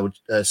really be able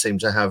to seem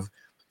to have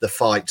the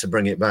fight to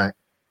bring it back.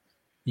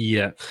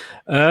 Yeah,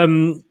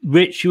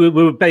 Rich, we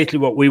were basically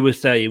what we were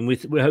saying. We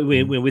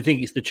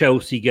think it's the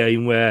Chelsea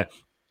game where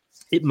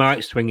it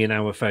might swing in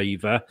our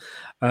favour.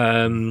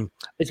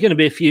 It's going to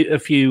be a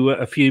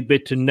few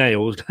bitter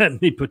nails.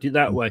 Let me put it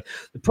that way.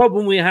 The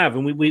problem we have,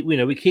 and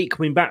we keep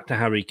coming back to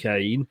Harry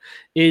Kane,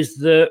 is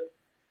that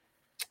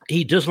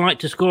he does like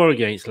to score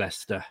against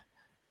Leicester.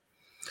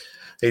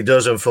 He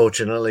does,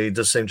 unfortunately. He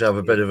does seem to have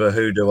a bit of a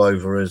hoodoo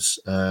over us.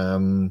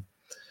 All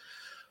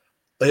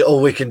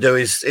we can do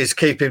is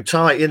keep him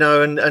tight, you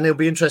know, and it'll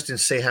be interesting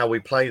to see how we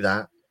play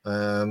that.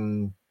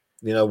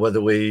 You know, whether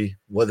we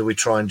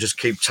try and just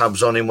keep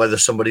tabs on him, whether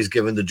somebody's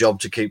given the job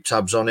to keep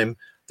tabs on him.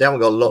 They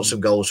haven't got lots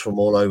of goals from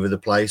all over the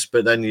place,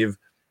 but then you've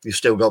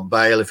still got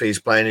Bale if he's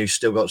playing. You've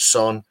still got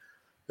Son,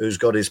 who's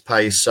got his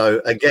pace.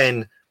 So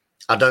again,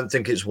 I don't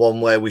think it's one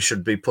where we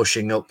should be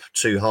pushing up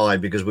too high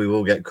because we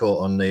will get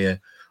caught on the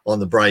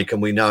break,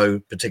 and we know,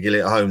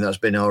 particularly at home, that's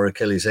been our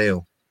Achilles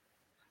heel.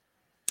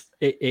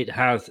 It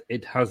has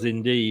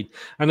indeed.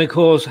 And of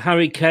course,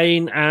 Harry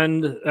Kane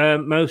and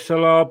Mo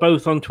Salah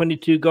both on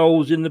 22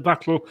 goals in the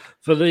battle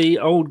for the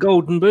old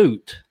Golden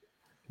Boot.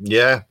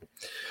 Yeah.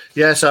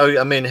 So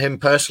I mean, him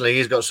personally,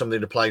 he's got something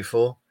to play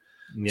for.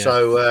 Yeah.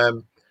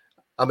 So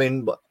I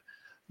mean,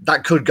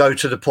 that could go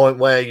to the point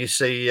where you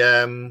see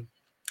him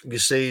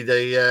just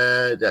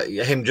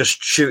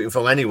shooting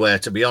from anywhere.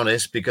 To be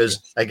honest,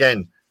 because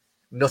again,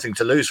 nothing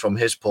to lose from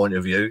his point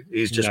of view.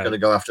 He's just going to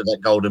go after that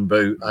Golden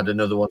Boot, add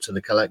another one to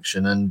the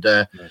collection. And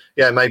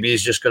maybe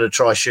he's just going to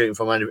try shooting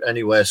from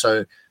anywhere.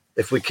 So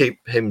if we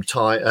keep him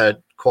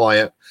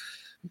quiet,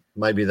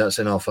 maybe that's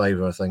in our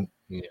favour, I think.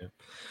 Yeah.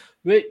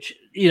 Which,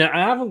 I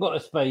haven't got a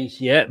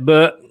space yet,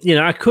 but,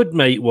 I could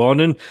make one.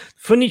 And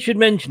funny you should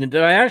mention it,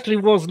 that I actually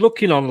was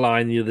looking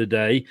online the other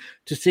day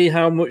to see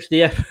how much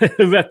the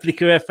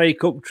replica FA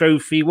Cup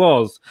trophy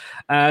was.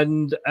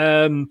 And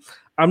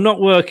I'm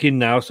not working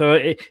now, so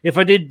if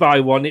I did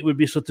buy one, it would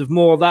be sort of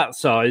more that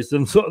size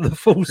than sort of the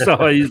full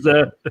size,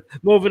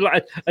 more of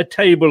like a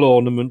table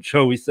ornament,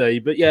 shall we say.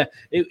 But yeah,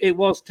 it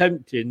was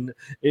tempting.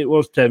 It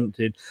was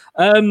tempting.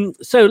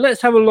 So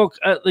let's have a look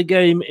at the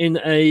game in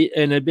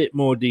a bit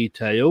more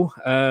detail.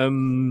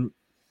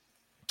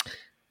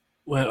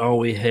 Where are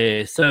we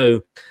here?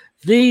 So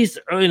these,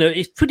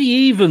 it's pretty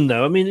even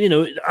though. I mean,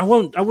 I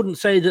wouldn't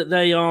say that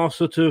they are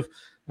sort of.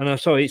 And I'm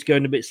sorry, it's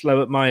going a bit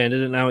slow at my end. I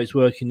don't know how it's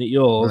working at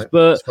yours. Right,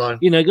 but,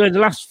 going the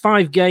last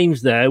 5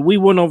 games there, we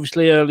won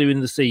obviously earlier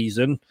in the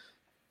season.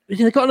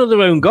 They got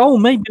another own goal.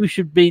 Maybe we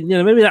should be,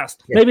 maybe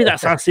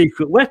that's our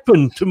secret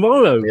weapon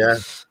tomorrow. Yeah.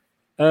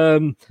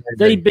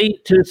 They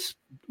beat us.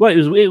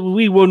 Well,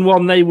 we won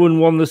 1, they won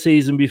 1 the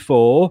season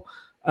before.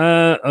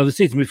 Or the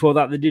season before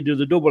that, they did do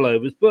the double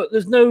overs. But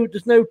there's no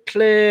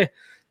clear,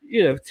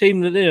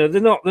 team that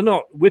they're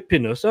not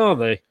whipping us, are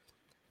they?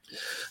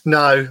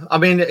 No, I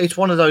mean, it's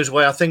one of those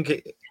where I think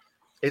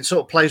it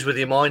sort of plays with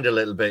your mind a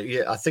little bit.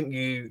 Yeah, I think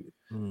you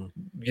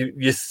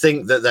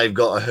think that they've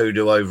got a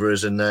hoodoo over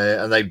us and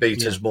they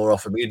beat us more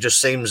often. But it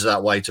just seems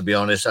that way, to be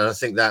honest. And I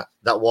think that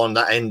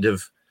end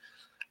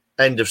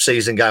of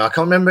season game, I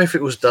can't remember if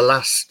it was the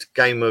last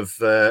game of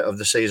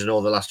the season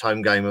or the last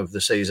home game of the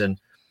season,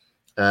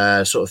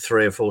 sort of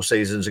 3 or 4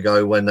 seasons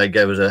ago when they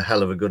gave us a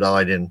hell of a good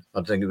hiding.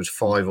 I think it was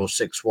 5 or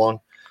 6-1,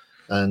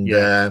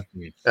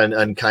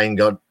 and Kane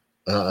got.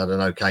 I don't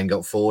know, Kane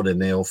got 4 in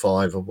there or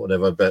 5 or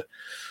whatever, but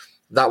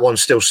that one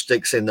still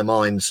sticks in the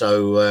mind.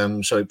 So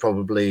it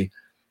probably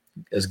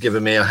has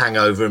given me a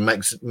hangover and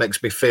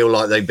makes me feel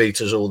like they beat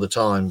us all the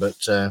time.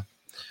 But I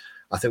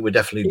think we're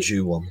definitely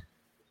due one.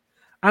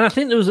 And I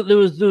think there was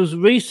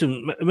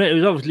recent. It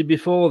was obviously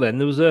before then.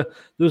 There was a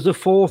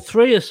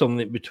 4-3 or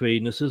something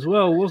between us as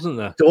well, wasn't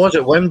there? There was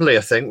at Wembley,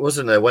 I think,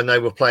 wasn't there? When they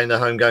were playing their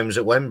home games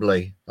at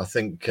Wembley, I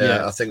think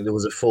there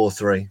was a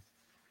 4-3.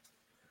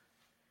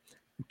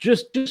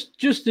 Just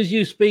as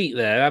you speak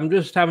there, I'm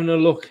just having a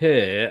look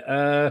here.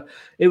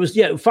 It was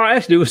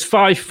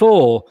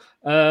 5-4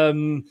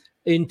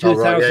 in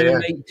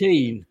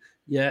 2018.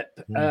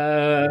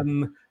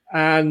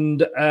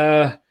 And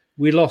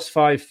we lost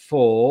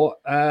 5-4.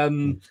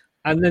 And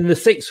then we were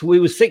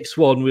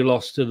 6-1. We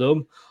lost to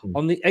them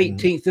on the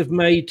 18th of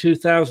May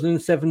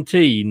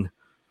 2017.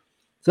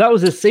 So that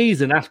was a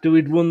season after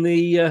we'd won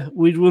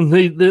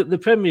the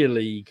Premier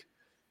League.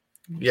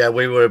 Yeah,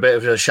 we were a bit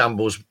of a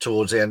shambles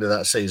towards the end of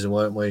that season,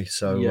 weren't we?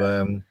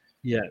 So,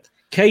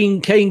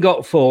 Kane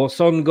got 4,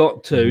 Son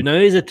got 2. Now,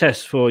 here's a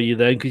test for you,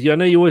 then, because I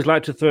know you always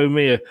like to throw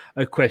me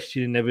a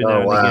question in every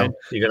now and again.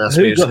 You're going to ask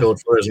me who scored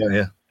for us, aren't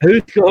you?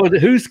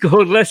 Who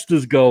scored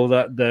Leicester's goal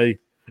that day?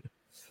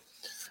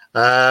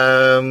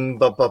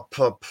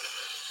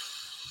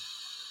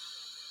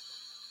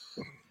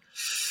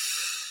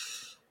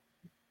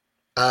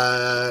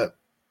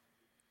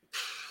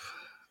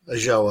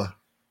 Ajoa.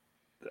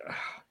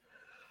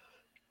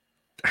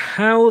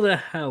 How the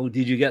hell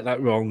did you get that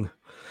wrong?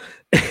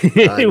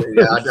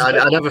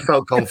 I never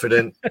felt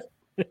confident.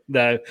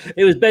 No,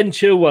 it was Ben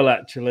Chilwell,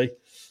 actually.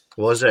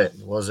 Was it?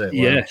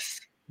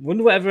 Yes.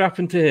 Wonder whatever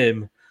happened to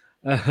him.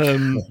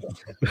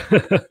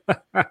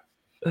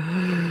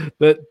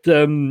 But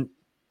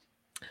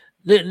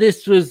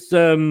this was,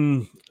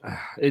 and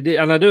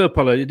I do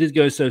apologize, it did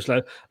go so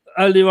slow.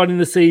 Earlier on in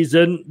the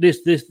season, this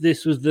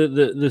was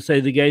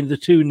the game, the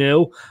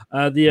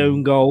 2-0, the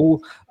own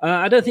goal.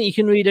 I don't think you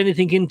can read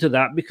anything into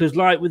that because,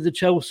 like with the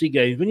Chelsea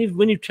games,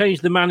 when you've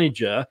changed the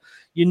manager,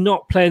 you're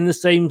not playing the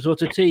same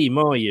sort of team,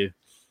 are you?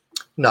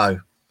 No,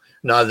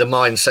 the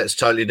mindset's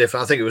totally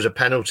different. I think it was a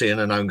penalty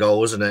and an own goal,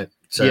 wasn't it?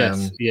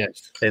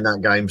 Yes. In that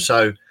game,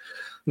 so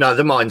no,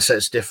 the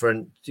mindset's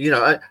different.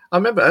 I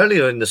remember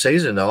earlier in the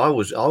season, though, I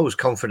was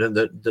confident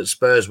that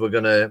Spurs were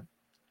going to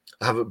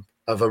have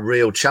a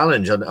real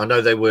challenge. I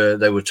know they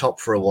were top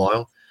for a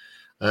while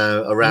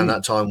around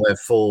that time where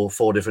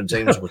four different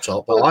teams were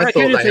top. But I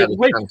thought they had a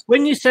chance.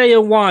 When you say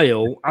a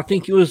while, I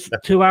think it was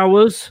 2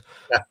 hours.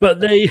 But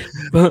they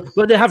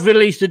have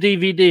released a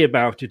DVD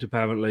about it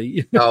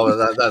apparently.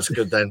 Oh, that's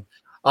good then.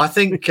 I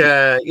think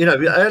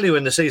earlier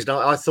in the season,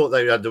 I thought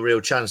they had the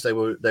real chance.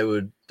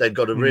 They'd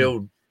got a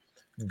real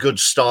good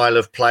style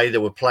of play. They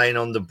were playing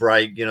on the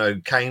break.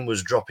 Kane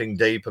was dropping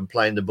deep and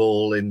playing the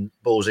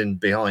balls in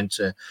behind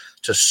to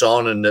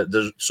Son, and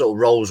the sort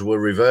of roles were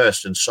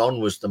reversed, and Son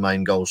was the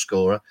main goal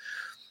scorer.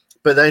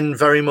 But then,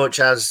 very much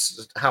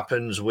as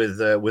happens with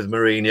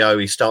Mourinho,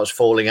 he starts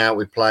falling out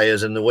with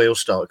players, and the wheels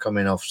start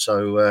coming off.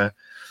 So,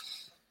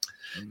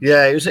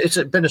 it's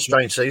been a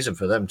strange season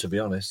for them, to be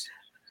honest.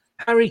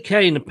 Harry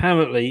Kane,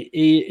 apparently,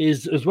 he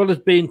is, as well as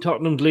being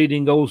Tottenham's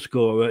leading goal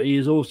scorer, he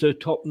is also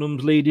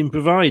Tottenham's leading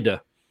provider.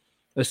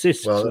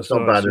 Assists. Well, that's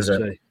not bad, is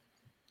it?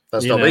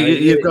 That's not bad.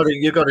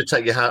 You've got to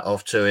take your hat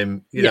off to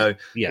him.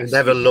 He's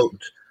never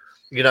looked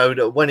you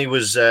know, when he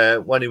was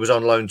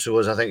on loan to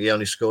us, I think he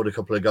only scored a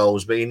couple of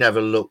goals, but he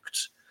never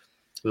looked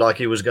like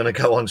he was going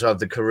to go on to have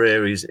the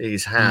career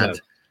he's had.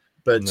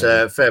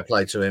 No. Fair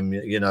play to him.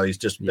 You know, he's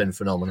just been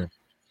phenomenal.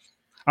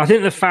 I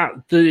think the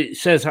fact that it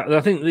says,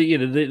 I think that, you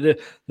know,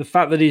 the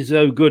fact that he's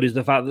so good is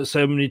the fact that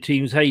so many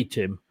teams hate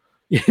him.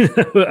 You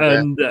know,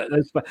 and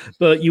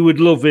but you would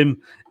love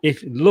him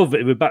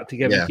we're back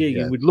together.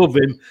 Keegan would love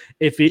him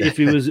if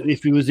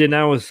he was in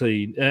our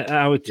scene,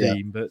 our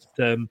team.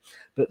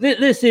 But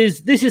this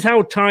is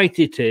how tight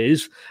it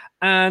is,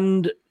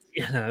 and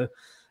you know.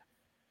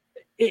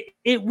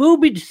 It will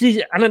be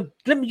decision, and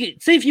let me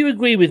see if you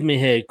agree with me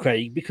here,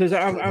 Craig, because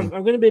I'm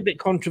going to be a bit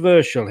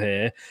controversial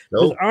here.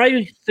 Because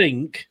I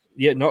think,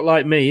 not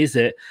like me, is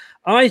it?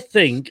 I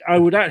think I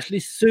would actually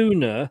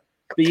sooner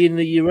be in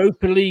the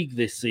Europa League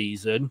this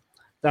season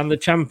than the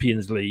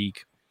Champions League.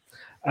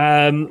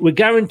 We're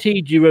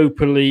guaranteed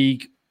Europa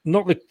League.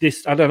 Not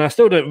this. I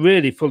still don't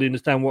really fully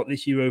understand what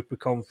this Europa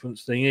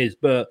Conference thing is,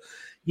 but.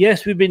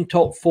 Yes, we've been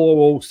top 4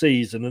 all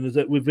season,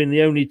 and we've been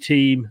the only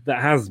team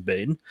that has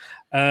been.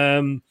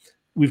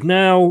 We've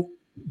now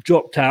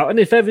dropped out, and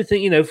if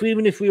everything, you know,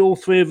 even if we all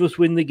three of us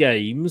win the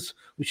games,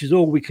 which is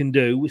all we can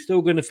do, we're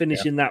still going to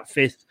finish in that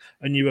 5th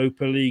and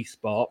Europa League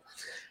spot.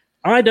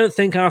 I don't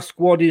think our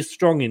squad is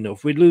strong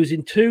enough. We're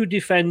losing 2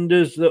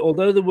 defenders that,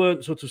 although they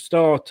weren't sort of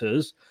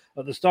starters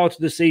at the start of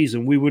the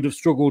season, we would have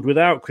struggled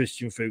without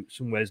Christian Fuchs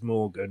and Wes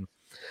Morgan.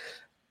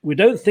 We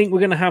don't think we're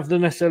going to have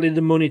necessarily the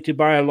money to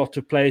buy a lot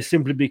of players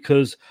simply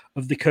because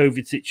of the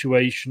COVID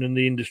situation and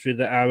the industry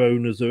that our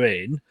owners are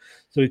in.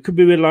 So it could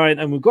be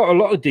reliant, and we've got a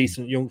lot of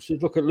decent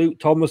youngsters. Look at Luke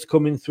Thomas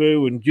coming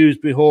through and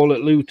Dewsbury Hall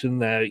at Luton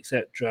there,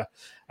 etc.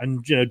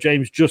 And, you know,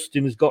 James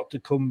Justin has got to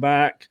come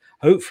back.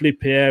 Hopefully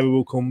Pierre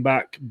will come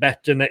back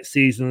better next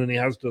season than he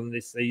has done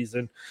this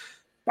season.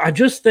 But I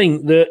just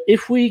think that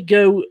if we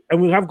go, and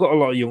we have got a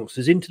lot of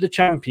youngsters, into the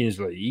Champions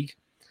League,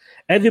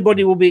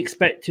 everybody will be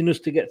expecting us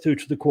to get through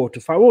to the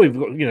quarterfinal. We've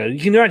got, you know, you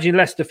can imagine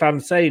Leicester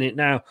fans saying it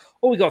now.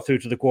 We got through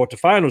to the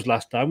quarterfinals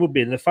last time. We'll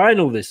be in the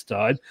final this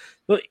time.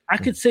 But I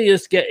could see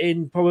us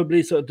getting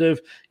probably sort of,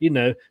 you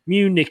know,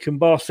 Munich and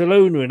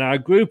Barcelona in our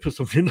group or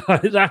something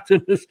like that,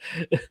 and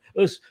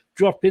us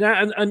dropping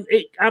out and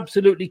it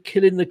absolutely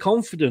killing the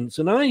confidence.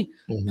 And I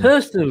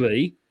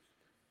personally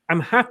am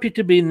happy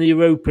to be in the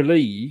Europa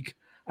League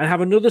and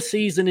have another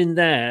season in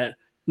there.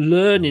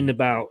 Learning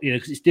about, you know,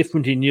 because it's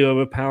different in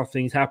Europe, how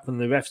things happen,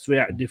 the refs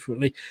react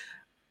differently,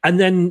 and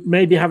then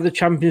maybe have the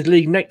Champions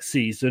League next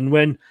season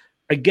when,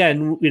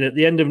 again, you know, at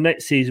the end of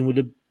next season, we'd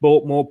have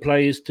bought more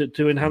players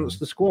to enhance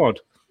the squad.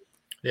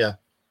 Yeah.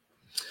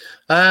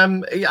 I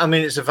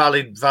mean, it's a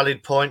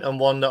valid point and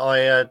one that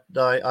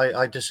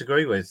I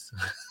disagree with.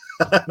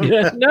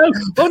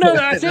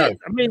 That's it.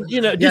 I mean,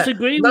 you know,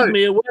 disagree with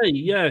me away.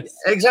 Yes,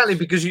 exactly,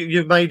 because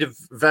you've made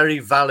very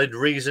valid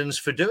reasons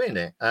for doing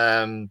it.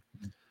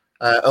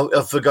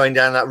 For going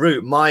down that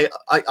route.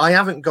 I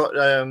haven't got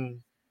a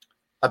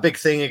big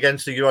thing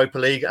against the Europa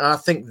League, and I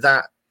think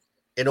that,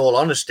 in all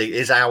honesty,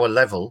 is our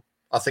level.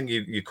 I think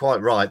you're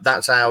quite right.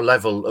 That's our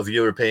level of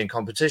European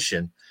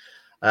competition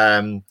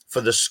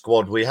for the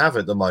squad we have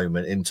at the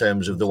moment in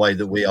terms of the way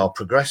that we are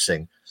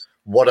progressing.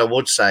 What I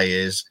would say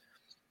is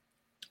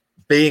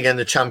being in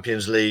the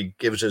Champions League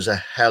gives us a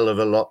hell of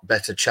a lot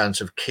better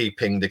chance of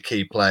keeping the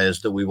key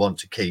players that we want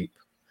to keep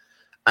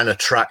and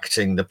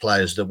attracting the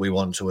players that we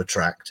want to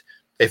attract.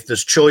 If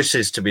there's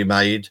choices to be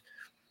made,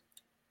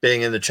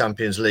 being in the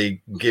Champions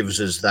League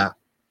gives us that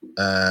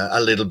a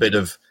little bit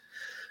of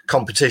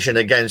competition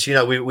against. You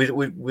know,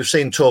 we've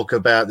seen talk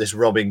about this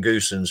Robin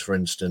Gosens, for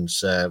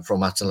instance,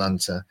 from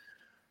Atalanta,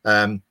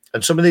 and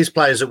some of these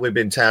players that we've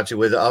been touted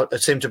with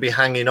seem to be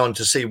hanging on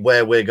to see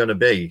where we're going to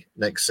be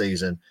next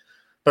season.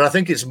 But I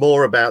think it's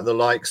more about the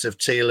likes of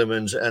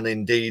Tielemans and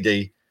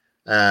Ndidi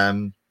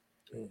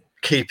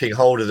keeping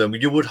hold of them.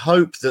 You would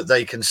hope that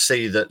they can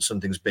see that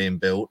something's being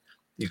built.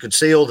 You could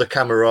see all the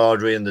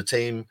camaraderie in the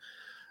team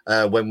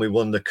when we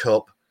won the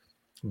cup.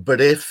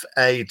 But if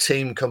a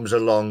team comes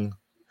along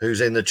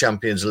who's in the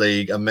Champions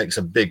League and makes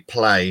a big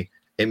play,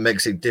 it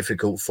makes it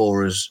difficult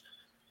for us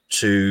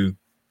to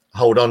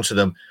hold on to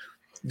them.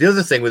 The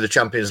other thing with the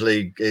Champions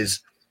League is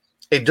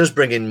it does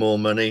bring in more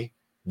money,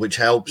 which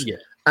helps. Yeah.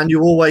 And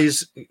you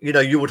always, you know,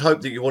 you would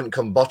hope that you wouldn't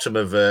come bottom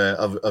of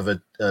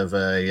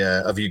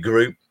your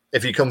group.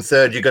 If you come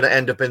third, you're going to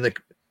end up in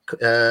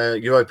the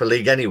Europa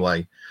League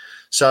anyway.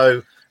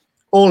 So,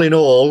 all in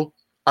all,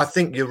 I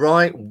think you're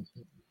right.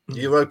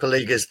 Europa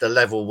League is the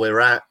level we're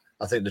at.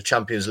 I think the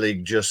Champions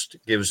League just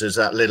gives us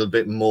that little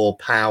bit more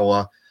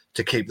power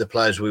to keep the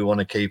players we want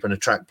to keep and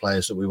attract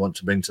players that we want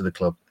to bring to the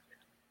club.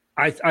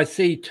 I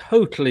see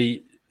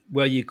totally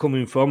where you're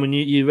coming from, and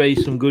you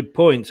raised some good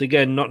points.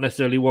 Again, not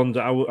necessarily ones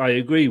that I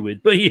agree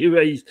with, but you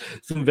raised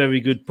some very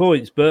good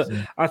points. But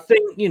I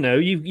think, you know,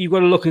 you've got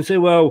to look and say,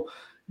 well,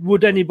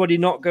 would anybody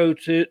not go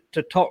to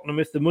Tottenham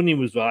if the money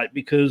was right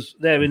because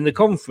they're in the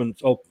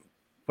conference? Or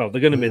Well,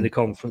 they're going to be in the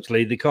Conference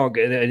League. They can't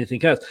get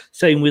anything else.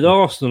 Same with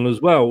Arsenal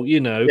as well.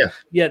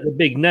 The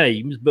big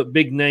names, but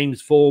big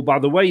names fall by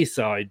the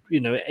wayside.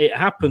 It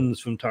happens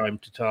from time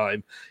to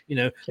time.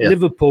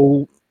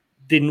 Liverpool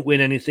didn't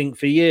win anything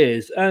for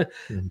years. And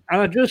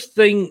I just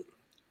think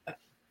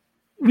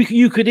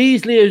you could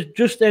easily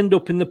just end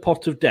up in the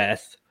pot of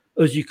death,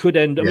 as you could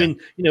end. I mean,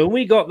 when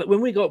we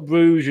got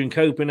Bruges and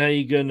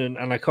Copenhagen,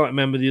 and I can't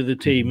remember the other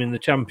team in the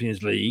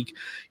Champions League,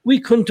 we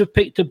couldn't have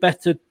picked a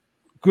better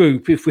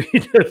group if they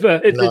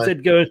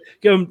said go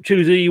and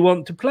choose who you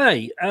want to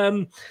play.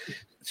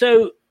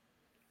 So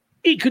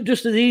it could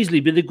just as easily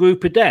be the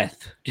group of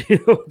death. Do you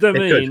know what I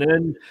mean?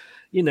 Could.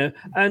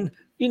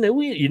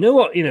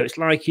 It's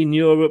like in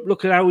Europe.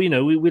 Look at how we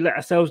let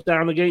ourselves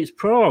down against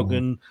Prague,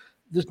 and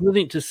there's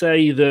nothing to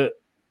say that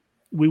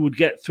we would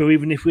get through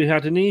even if we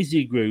had an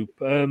easy group.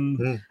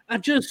 I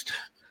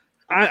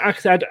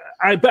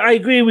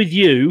agree with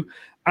you,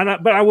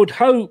 but I would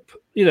hope,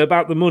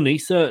 about the money,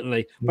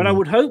 certainly. But I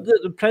would hope that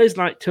the players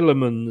like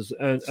Tielemans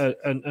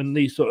and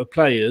these sort of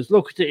players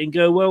look at it and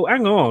go, well,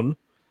 hang on.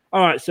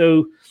 All right,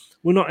 so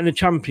we're not in the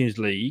Champions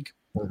League,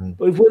 but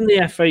we've won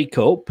the FA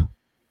Cup,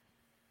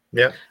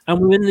 and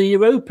we're in the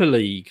Europa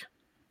League.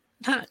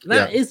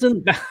 That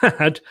isn't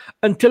bad.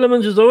 And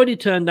Tielemans has already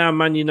turned down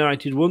Man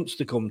United once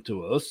to come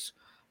to us.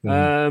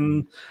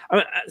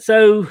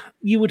 So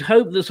you would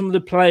hope that some of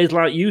the players,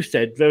 like you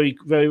said very,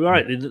 very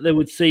rightly, that they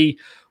would see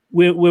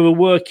we're a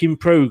work in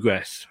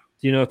progress.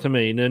 Do you know what I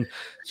mean? And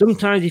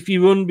sometimes if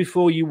you run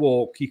before you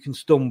walk, you can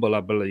stumble, I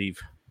believe.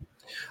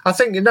 I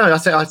think you're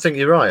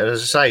right. And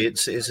as I say,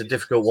 it's a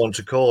difficult one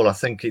to call. I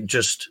think it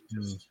just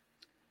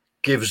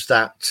gives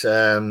that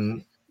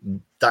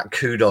that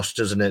kudos,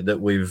 doesn't it, that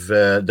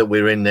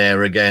we're in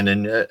there again.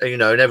 And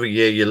and every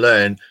year you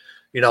learn.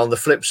 On the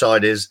flip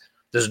side is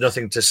there's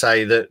nothing to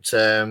say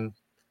that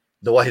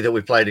the way that we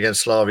played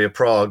against Slavia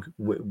Prague,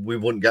 we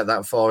wouldn't get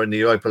that far in the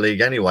Europa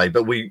League anyway.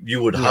 But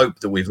you would hope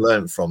that we've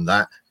learned from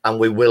that, and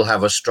we will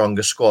have a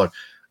stronger squad.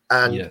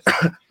 And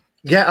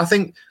I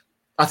think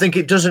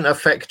it doesn't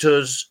affect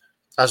us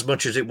as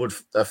much as it would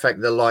affect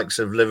the likes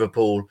of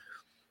Liverpool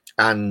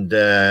and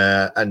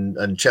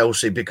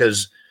Chelsea,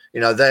 because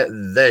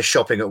they're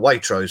shopping at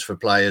Waitrose for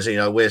players.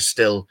 We're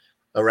still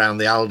around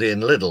the Aldi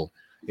and Lidl.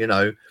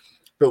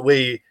 But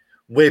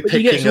we're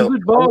picking you get some up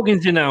good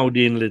bargains in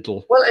Aldi and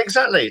Lidl. Well,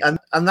 exactly,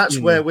 and that's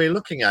where we're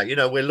looking at.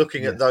 We're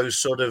looking at those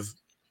sort of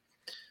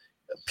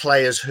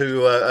players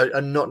who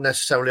are not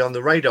necessarily on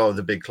the radar of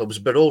the big clubs,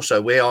 but also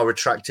we are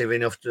attractive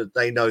enough that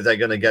they know they're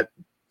going to get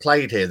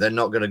played here. They're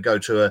not going to go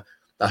to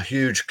a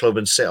huge club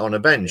and sit on a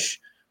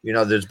bench.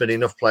 There's been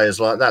enough players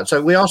like that,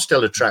 so we are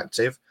still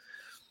attractive.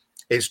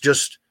 It's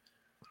just,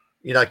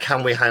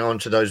 can we hang on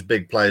to those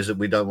big players that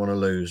we don't want to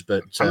lose?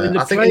 But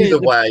I think either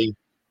way,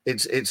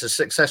 it's a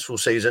successful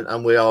season,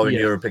 and we are in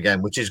Europe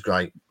again, which is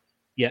great.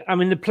 Yeah, I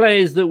mean, the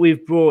players that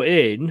we've brought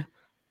in,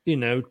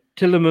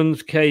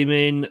 Tielemans came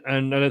in,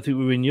 and I don't think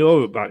we were in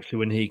Europe actually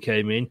when he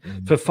came in.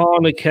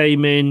 Fofana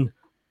came in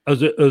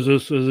as a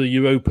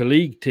Europa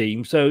League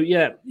team. So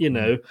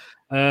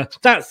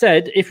that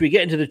said, if we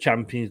get into the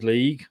Champions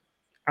League,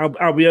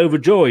 I'll be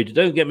overjoyed.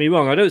 Don't get me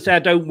wrong. I don't say I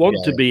don't want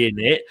to be in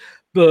it,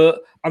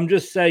 but I'm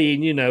just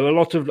saying, and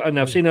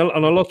I've seen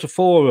on a lot of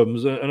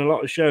forums and a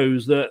lot of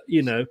shows that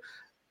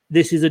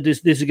this is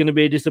going to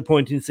be a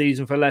disappointing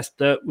season for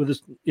Leicester with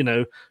us,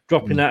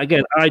 dropping out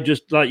again. I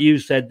just, like you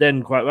said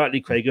then, quite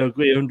rightly, Craig, I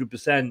agree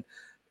 100%.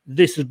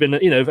 This has been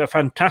a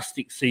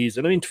fantastic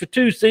season. I mean, for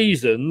 2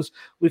 seasons,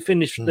 we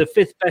finished the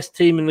 5th best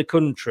team in the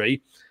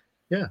country.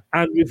 Yeah,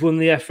 and we've won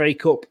the FA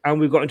Cup, and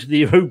we've got into the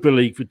Europa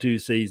League for 2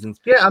 seasons.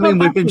 Yeah, I mean,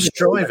 we've been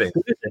striving.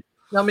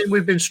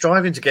 We've been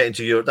striving to get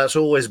into Europe. That's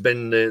always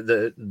been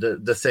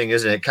the thing,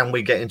 isn't it? Can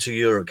we get into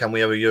Europe? Can we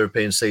have a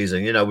European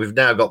season? We've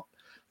now got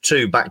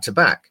 2 back to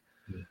back.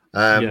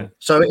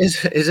 So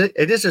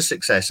it is a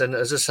success. And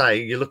as I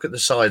say, you look at the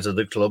size of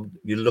the club,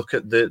 you look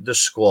at the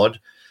squad.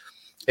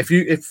 If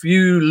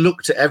you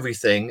looked at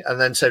everything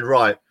and then said,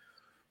 right,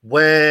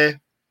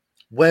 where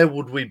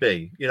would we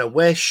be?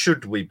 Where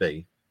should we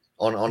be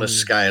on a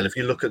scale? If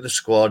you look at the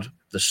squad,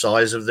 the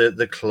size of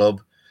the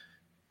club,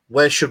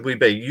 where should we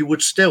be? You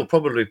would still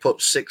probably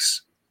put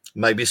 6,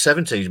 maybe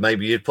 7 teams.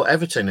 Maybe you'd put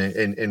Everton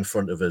in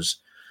front of us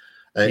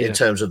in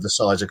terms of the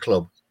size of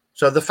club.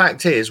 So the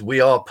fact is,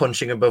 we are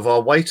punching above our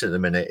weight at the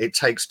minute. It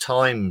takes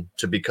time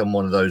to become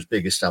one of those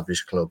big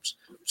established clubs.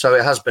 So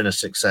it has been a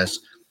success.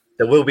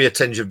 There will be a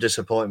tinge of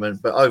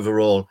disappointment, but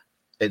overall,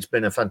 it's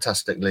been a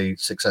fantastically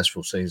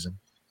successful season.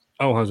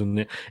 Oh, hasn't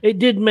it? It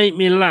did make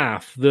me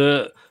laugh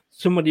that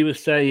somebody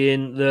was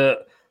saying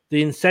that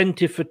the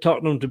incentive for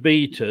Tottenham to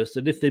beat us,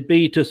 that if they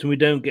beat us and we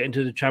don't get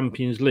into the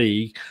Champions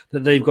League,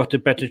 that they've got a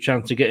better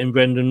chance of getting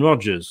Brendan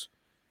Rodgers.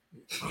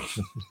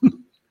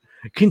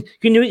 Can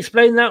you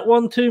explain that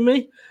one to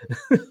me?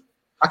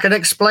 I can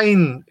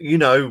explain,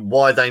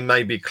 why they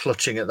may be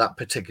clutching at that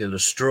particular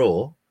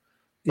straw,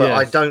 but yes.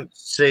 I don't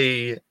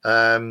see.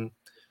 I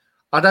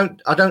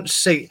don't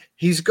see.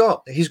 He's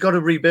got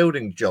a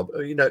rebuilding job.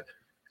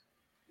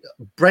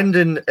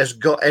 Brendan has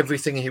got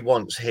everything he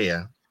wants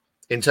here.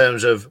 in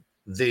terms of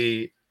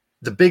the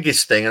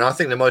biggest thing, and I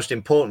think the most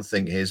important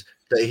thing is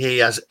that he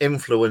has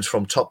influence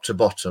from top to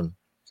bottom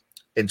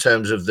in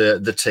terms of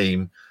the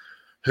team,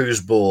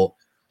 who's bought.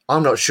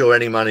 I'm not sure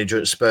any manager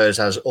at Spurs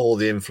has all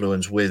the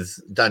influence with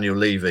Daniel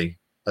Levy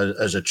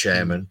as a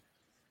chairman.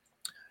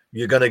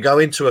 You're going to go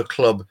into a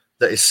club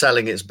that is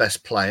selling its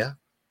best player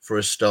for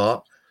a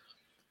start,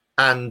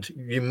 and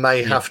you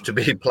may have to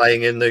be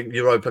playing in the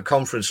Europa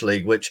Conference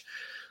League, which,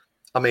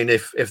 I mean,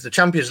 if the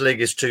Champions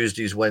League is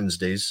Tuesdays,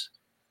 Wednesdays,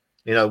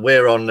 you know,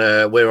 we're on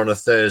a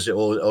Thursday,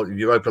 or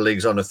Europa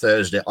League's on a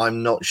Thursday.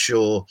 I'm not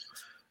sure.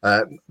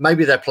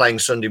 Maybe they're playing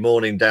Sunday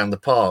morning down the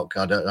park.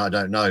 I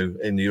don't know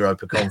in the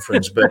Europa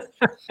Conference, but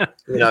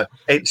you know,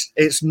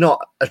 it's not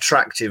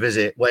attractive, is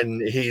it,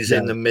 when he's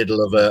in the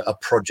middle of a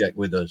project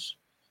with us?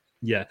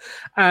 Yeah,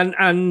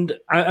 and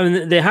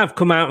they have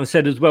come out and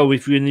said as well,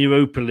 if you're in the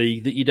Europa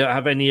League, that you don't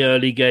have any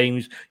early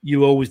games.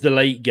 You're always the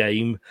late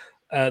game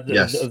of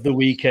the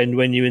weekend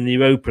when you're in the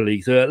Europa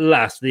League. So at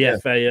last, the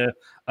FA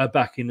are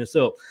backing us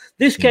up.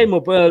 This came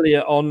up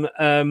earlier on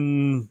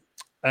the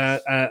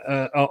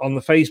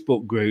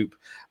Facebook group,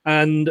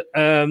 and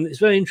it's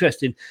very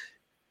interesting.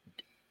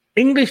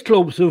 English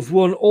clubs have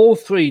won all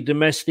 3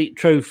 domestic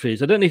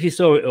trophies. I don't know if you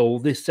saw it all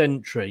this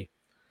century.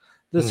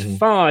 There's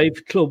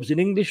 5 clubs in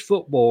English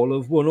football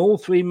have won all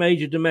 3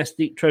 major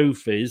domestic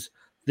trophies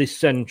this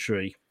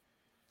century.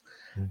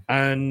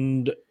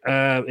 And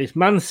it's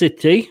Man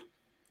City,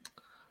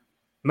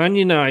 Man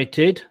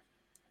United,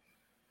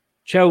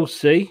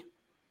 Chelsea,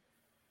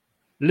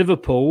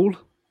 Liverpool.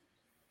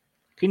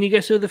 Can you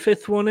guess who the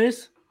 5th one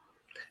is?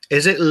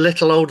 Is it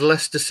little old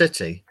Leicester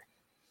City?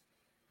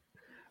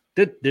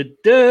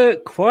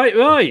 Quite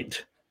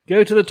right.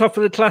 Go to the top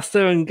of the class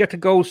there and get a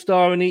gold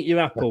star and eat your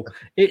apple.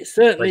 It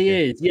certainly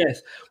is,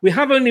 yes. We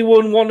have only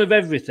won one of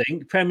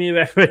everything,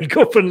 Premier, FA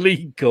Cup and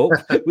League Cup,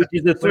 which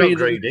is the 3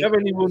 that we have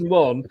only won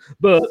one.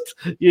 But,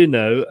 you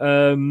know,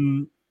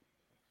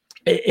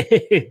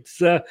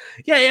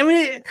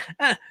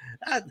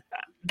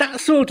 that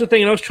sort of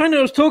thing. And I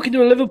was talking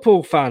to a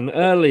Liverpool fan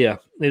earlier.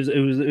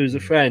 It was a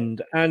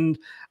friend. And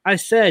I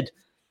said,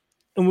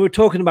 and we were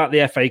talking about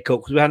the FA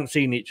Cup because we hadn't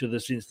seen each other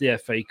since the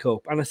FA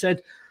Cup. And I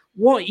said,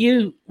 what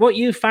you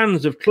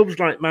fans of clubs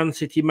like Man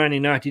City, Man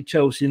United,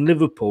 Chelsea and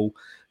Liverpool,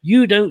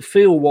 you don't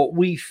feel what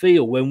we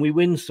feel when we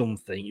win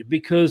something.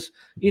 Because,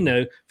 you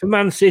know, for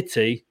Man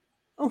City,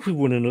 we've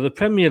won another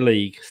Premier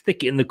League.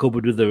 Stick it in the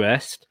cupboard with the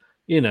rest.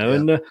 You know,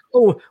 and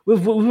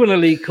we've won a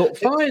League Cup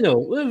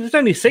final. There's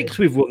only 6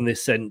 we've won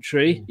this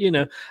century, you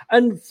know.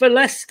 And for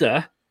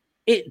Leicester,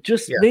 it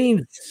just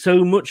means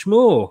so much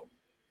more.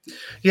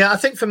 Yeah, I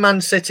think for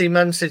Man City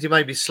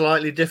may be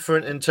slightly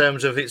different in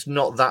terms of it's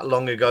not that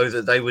long ago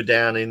that they were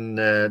down in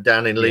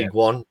League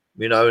One,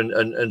 you know,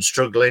 and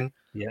struggling.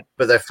 Yeah,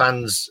 but their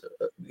fans,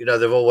 you know,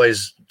 they've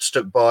always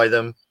stuck by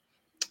them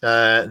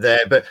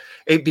there. But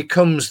it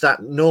becomes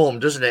that norm,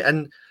 doesn't it?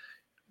 And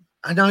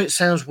I know it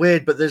sounds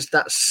weird, but there's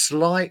that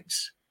slight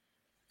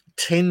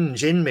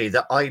tinge in me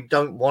that I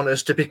don't want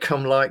us to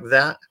become like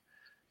that.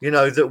 You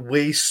know, that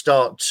we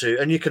start to,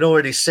 and you can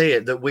already see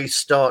it, that we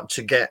start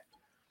to get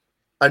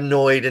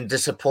annoyed and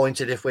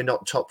disappointed if we're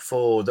not top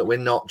 4, that we're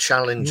not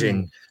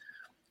challenging.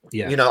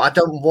 Yeah, you know, I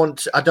don't want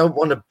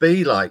to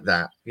be like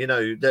that. You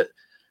know, that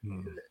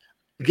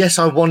yes,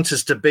 I want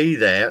us to be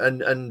there,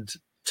 and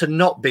to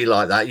not be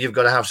like that, you've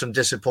got to have some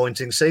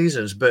disappointing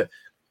seasons. But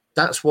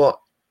that's what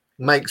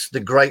makes the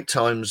great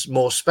times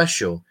more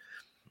special.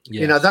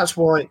 Yes. You know, that's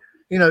why,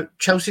 you know,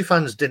 Chelsea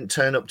fans didn't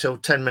turn up till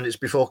 10 minutes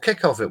before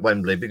kickoff at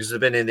Wembley because they've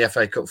been in the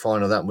FA Cup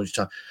final that much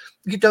time.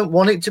 You don't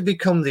want it to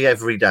become the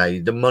everyday,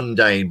 the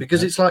mundane,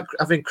 because it's like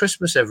having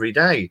Christmas every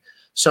day.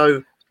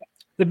 So,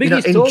 the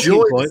biggest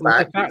enjoy the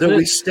fact that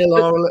we still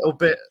are a little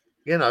bit,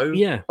 you know,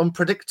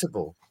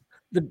 unpredictable.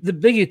 The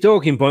biggest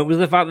talking point was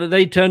the fact that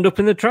they turned up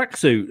in the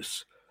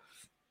tracksuits.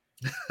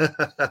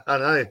 I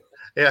know.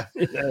 Yeah.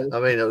 I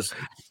mean, it was...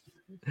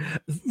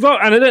 Right,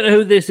 and I don't know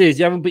who this is.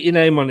 You haven't put your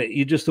name on it.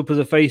 You're just up as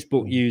a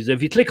Facebook user.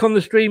 If you click on the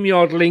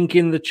StreamYard link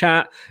in the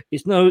chat,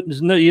 there's no.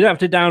 You don't have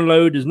to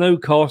download. There's no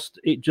cost.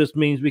 It just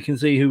means we can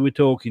see who we're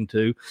talking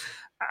to.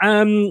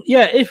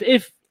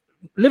 If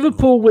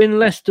Liverpool win,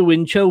 Leicester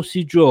win,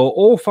 Chelsea draw,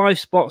 all 5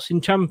 spots in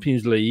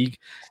Champions League.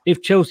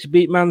 If Chelsea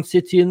beat Man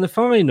City in the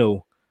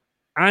final,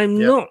 I'm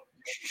not.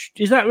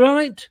 Is that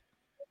right?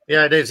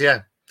 Yeah, it is.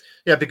 Yeah,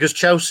 because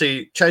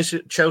Chelsea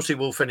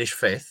will finish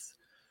 5th.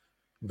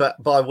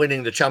 But by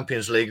winning the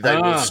Champions League, they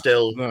will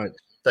still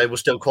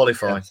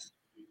qualify. Yes.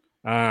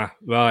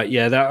 Right.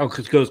 Yeah, that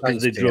goes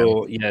because they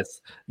draw.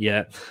 Yes.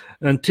 Yeah.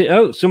 And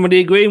somebody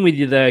agreeing with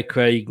you there,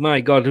 Craig. My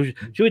God,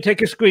 should we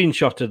take a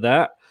screenshot of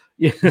that?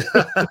 Yeah.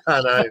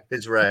 I know,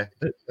 it's rare.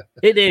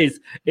 It is.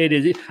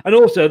 And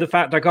also the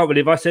fact I can't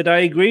believe I said I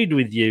agreed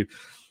with you.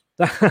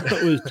 That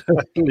was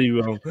totally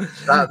wrong.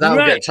 That'll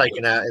get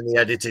taken out in the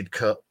edited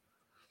cut.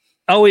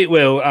 Oh, it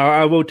will.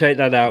 I will take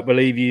that out,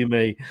 believe you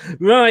me.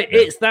 Right,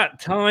 it's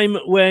that time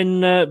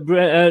when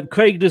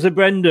Craig does a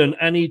Brendan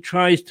and he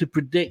tries to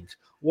predict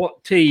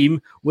what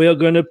team we are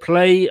going to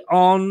play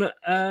on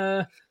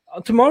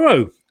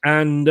tomorrow.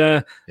 And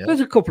there's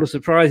a couple of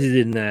surprises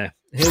in there.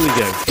 Here we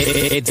go.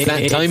 It's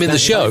that time in the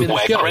show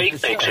where Craig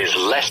thinks his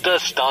Leicester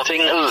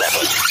starting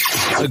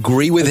 11.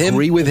 Agree with him?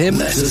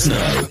 Let us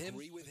know.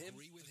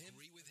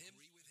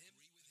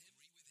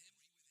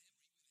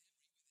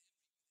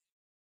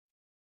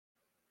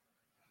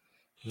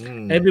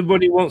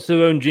 Everybody wants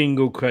their own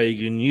jingle,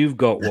 Craig, and you've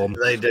got one.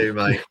 They do,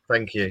 mate.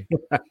 Thank you.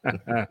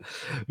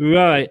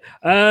 Right.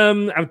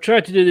 I've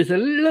tried to do this a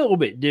little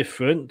bit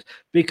different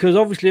because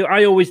obviously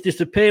I always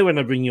disappear when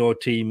I bring your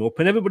team up,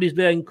 and everybody's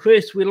saying,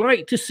 Chris, we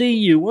like to see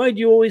you. Why do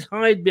you always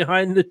hide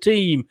behind the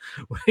team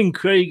when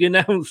Craig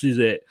announces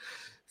it?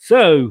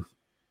 So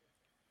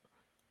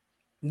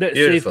let's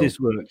see if this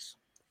works.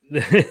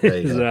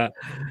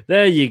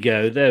 There you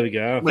go. There we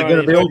go. We're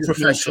going to be all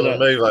professional and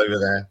move over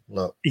there.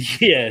 Look.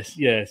 Yes.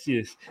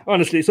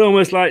 Honestly, it's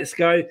almost like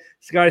Sky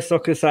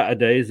Soccer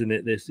Saturday, isn't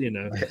it? This,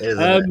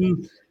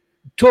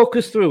 talk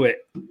us through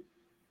it.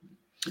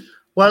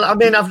 Well, I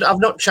mean, I've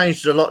not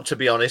changed a lot, to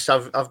be honest.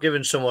 I've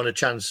given someone a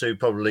chance who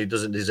probably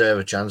doesn't deserve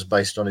a chance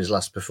based on his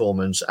last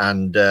performance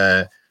and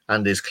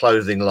his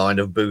clothing line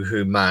of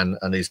Boohoo Man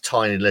and his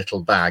tiny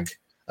little bag.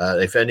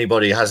 If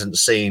anybody hasn't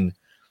seen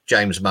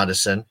James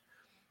Maddison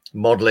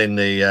modelling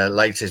the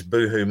latest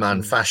Boohoo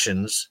Man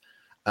fashions,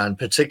 and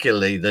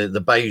particularly the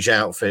beige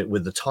outfit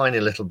with the tiny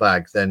little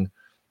bag, then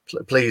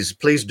please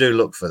do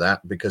look for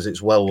that because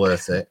it's well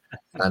worth it,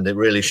 and it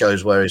really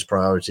shows where his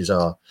priorities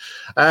are.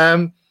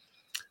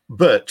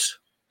 But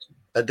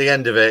at the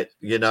end of it,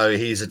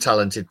 he's a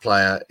talented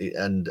player,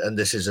 and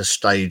this is a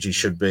stage he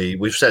should be.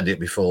 We've said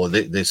it before.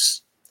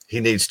 He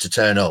needs to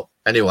turn up.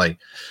 Anyway,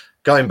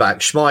 going back,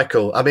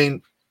 Schmeichel. I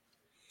mean,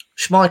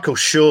 Schmeichel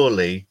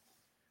surely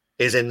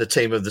is in the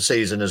team of the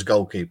season as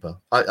goalkeeper.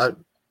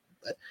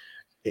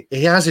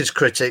 He has his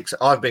critics.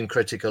 I've been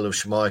critical of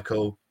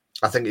Schmeichel.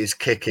 I think his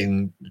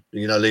kicking,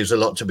 leaves a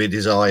lot to be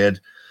desired,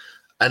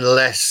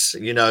 unless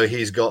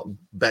he's got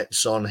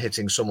bets on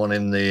hitting someone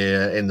in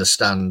the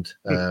stand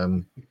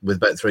with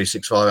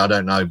Bet365. I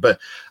don't know, but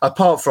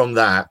apart from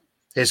that,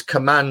 his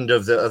command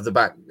of the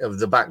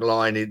back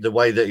line, the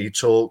way that he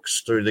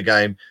talks through the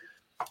game,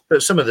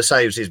 but some of the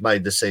saves he's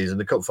made this season,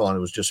 the cup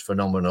final was just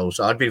phenomenal.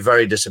 So I'd be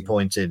very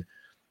disappointed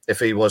if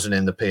he wasn't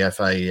in the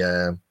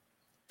PFA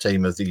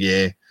team of the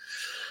year.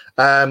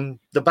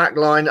 The back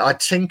line, I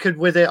tinkered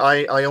with it.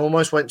 I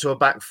almost went to a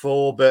back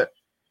four, but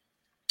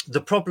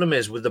the problem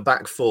is with the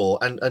back four,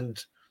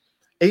 and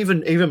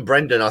even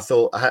Brendan, I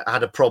thought,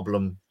 had a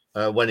problem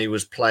when he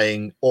was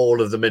playing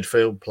all of the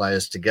midfield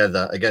players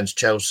together against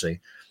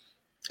Chelsea.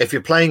 If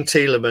you're playing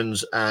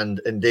Tielemans and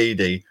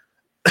Ndidi,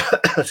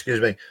 excuse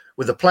me,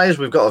 with the players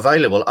we've got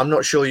available, I'm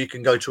not sure you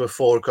can go to a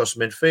four across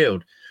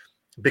midfield,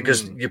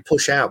 because you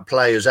push out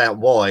players out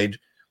wide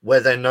where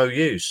they're no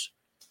use.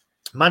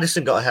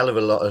 Maddison got a hell of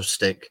a lot of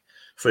stick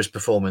for his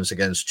performance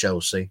against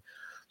Chelsea,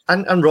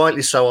 and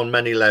rightly so on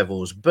many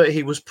levels, but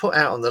he was put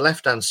out on the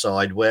left-hand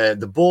side where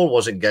the ball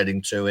wasn't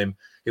getting to him.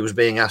 He was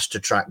being asked to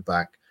track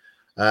back.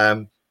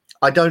 It's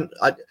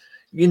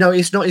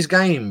not his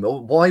game.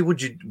 Why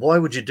would you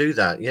do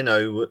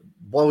that?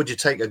 Why would you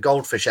take a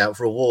goldfish out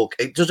for a walk?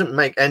 It doesn't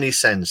make any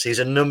sense. He's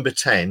a number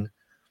 10.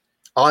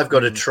 I've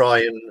got to try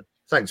and...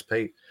 Thanks,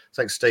 Pete.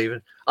 Thanks,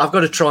 Stephen. I've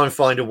got to try and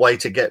find a way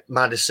to get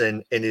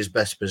Maddison in his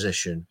best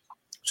position.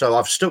 So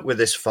I've stuck with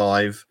this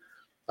 5.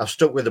 I've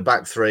stuck with the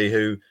back 3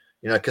 who,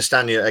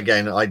 Castagna,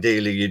 again,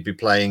 ideally you'd be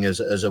playing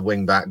as a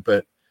wing back,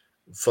 but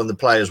from the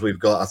players we've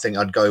got, I think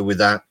I'd go with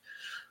that.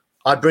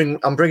 I'm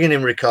bringing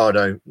in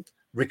Ricardo.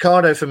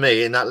 Ricardo, for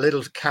me, in that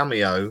little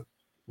cameo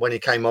when he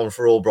came on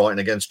for Albrighton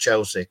against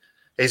Chelsea,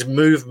 his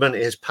movement,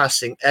 his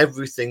passing,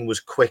 everything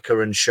was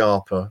quicker and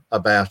sharper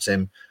about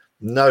him.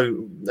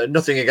 No,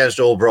 nothing against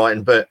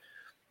Albrighton, but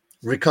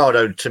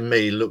Ricardo, to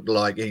me, looked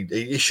like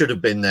he should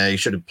have been there. He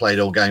should have played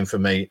all game for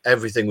me.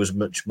 Everything was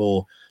much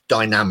more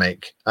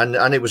dynamic, and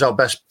it was our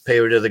best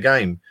period of the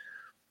game.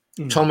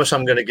 Thomas,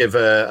 I'm going to give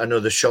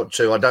another shot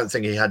to. I don't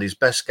think he had his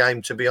best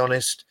game, to be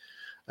honest,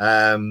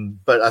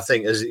 but I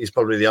think he's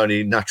probably the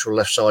only natural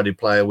left-sided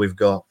player we've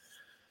got.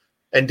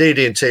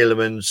 Ndidi and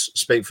Tielemans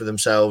speak for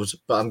themselves,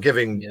 but I'm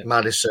giving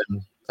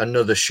Maddison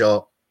another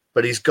shot.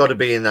 But he's got to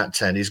be in that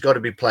 10. He's got to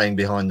be playing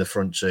behind the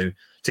front 2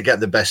 to get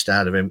the best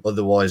out of him.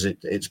 Otherwise,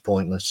 it's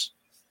pointless.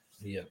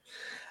 Yeah,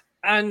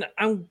 and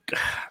I'm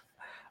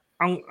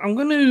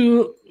going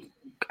to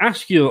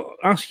ask you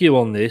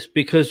on this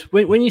because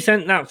when you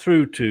sent that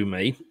through to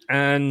me,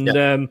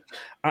 and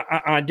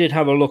I did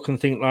have a look and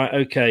think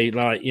let's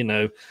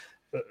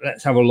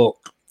have a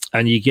look,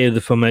 and you gave the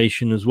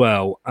formation as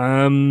well.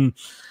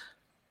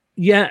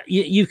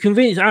 You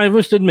convinced. I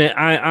must admit,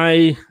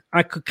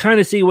 I could kind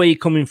of see where you're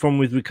coming from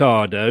with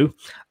Ricardo.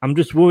 I'm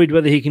just worried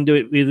whether he can do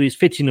it, whether he's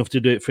fit enough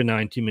to do it for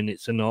 90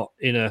 minutes or not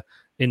in a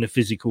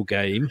physical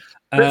game.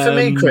 But for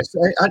me, Chris,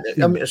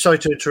 I'm sorry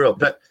to interrupt,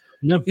 but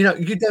no.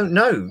 You don't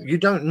know. You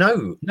don't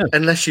know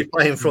unless you're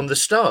playing from the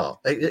start.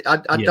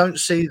 I don't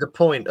see the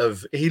point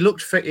of. He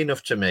looked fit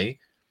enough to me.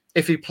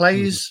 If he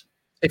plays,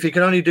 if he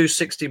can only do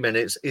 60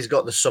 minutes, he's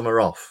got the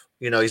summer off.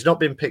 He's not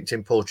been picked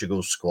in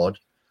Portugal's squad,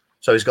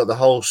 so he's got the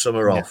whole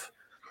summer off.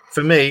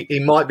 For me, he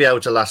might be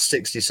able to last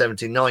 60,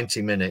 70,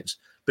 90 minutes,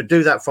 but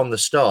do that from the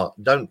start.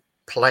 Don't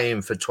play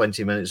him for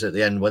 20 minutes at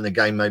the end when the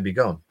game may be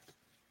gone.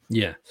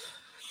 Yeah.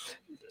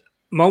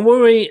 My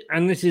worry,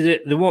 and this is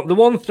it, the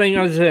one thing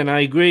I say, and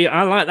I agree,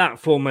 I like that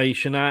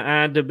formation.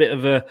 I had a bit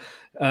of a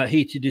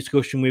heated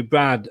discussion with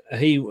Brad.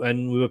 We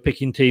were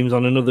picking teams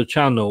on another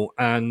channel,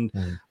 and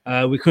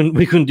we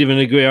couldn't even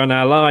agree on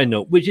our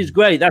lineup, which is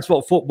great. That's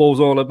what football's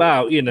all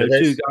about, you know,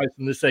 two guys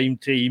from the same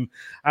team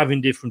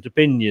having different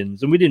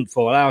opinions, and we didn't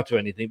fall out or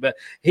anything. But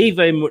he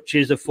very much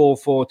is a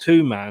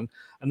 4-4-2 man.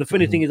 And the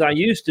funny thing is, I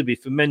used to be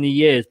for many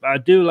years, but I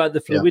do like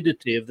the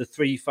fluidity of the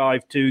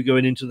 3-5-2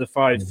 going into the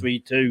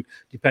 5-3-2,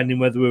 depending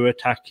whether we're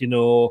attacking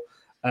or.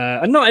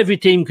 And not every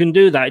team can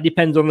do that. It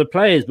depends on the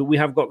players, but we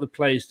have got the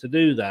players to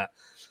do that.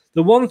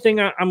 The one thing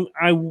I am,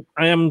 and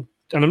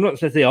I'm not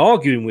necessarily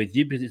arguing with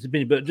you because it's a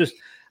bit, but just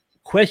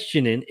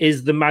questioning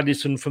is the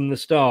Maddison from the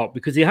start,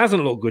 because he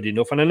hasn't looked good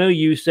enough. And I know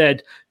you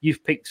said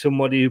you've picked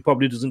somebody who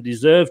probably doesn't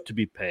deserve to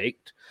be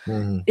picked.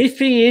 If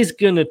he is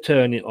going to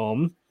turn it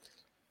on.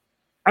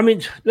 I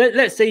mean,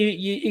 let's say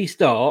he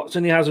starts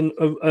and he has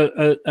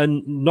a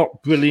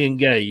not brilliant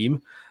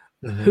game.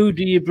 Who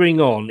do you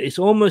bring on? It's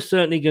almost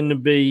certainly going to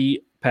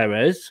be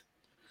Perez.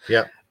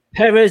 Yeah,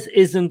 Perez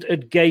isn't a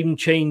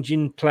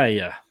game-changing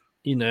player.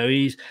 You know,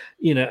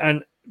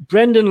 and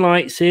Brendan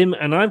likes him,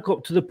 and I've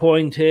got to the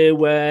point here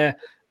where,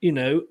 you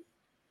know,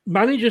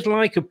 managers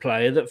like a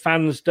player that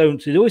fans don't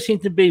see. There always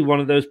seems to be one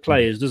of those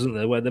players, doesn't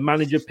there, where the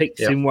manager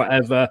picks him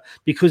whatever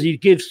because he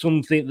gives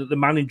something that the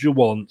manager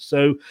wants.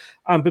 So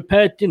I'm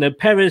prepared, you know,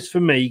 Perez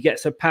for me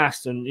gets a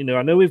pass. And, you know,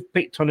 I know we've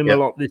picked on him a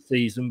lot this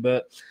season,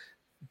 but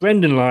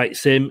Brendan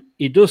likes him.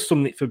 He does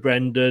something for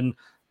Brendan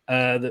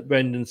that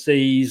Brendan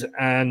sees.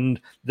 And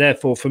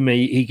therefore, for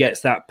me, he gets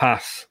that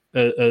pass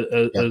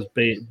as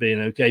being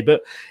okay.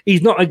 But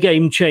he's not a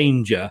game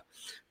changer,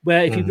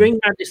 where if you bring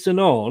Maddison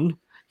on,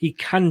 he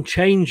can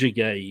change a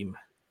game,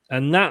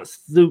 and that's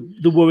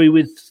the worry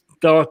with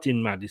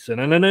starting Maddison.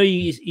 And I know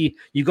you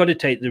got to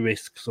take the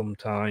risk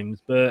sometimes,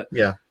 but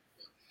I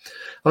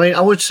mean,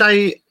 I would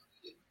say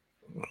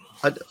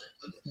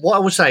what I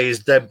would say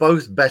is they're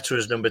both better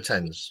as number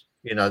 10s.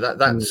 You know,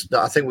 that's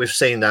I think we've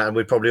seen that, and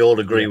we probably all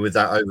agree with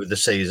that over the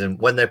season.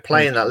 When they're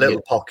playing that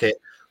little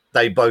pocket,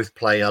 they both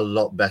play a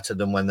lot better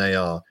than when they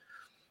are.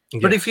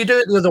 But if you do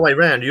it the other way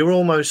around, you're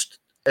almost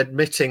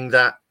admitting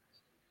that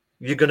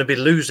you're going to be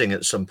losing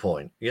at some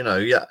point. You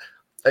know,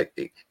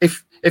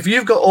 if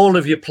you've got all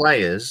of your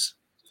players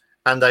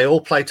and they all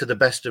play to the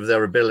best of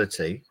their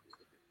ability,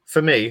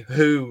 for me,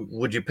 who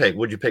would you pick?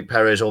 Would you pick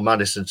Perez or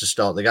Maddison to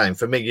start the game?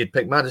 For me, you'd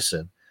pick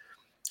Maddison.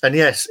 And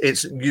yes,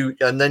 it's you,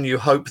 and then you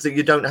hope that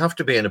you don't have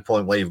to be in a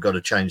point where you've got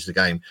to change the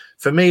game.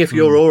 For me, if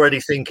you're already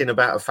thinking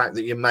about the fact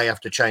that you may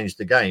have to change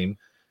the game,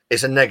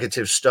 it's a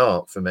negative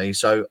start for me.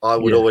 So I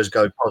would always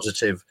go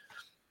positive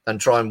and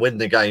try and win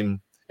the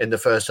game in the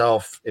first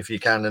half if you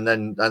can, and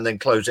then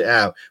close it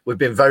out. We've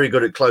been very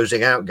good at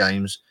closing out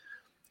games,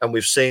 and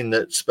we've seen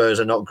that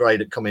Spurs are not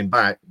great at coming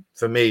back.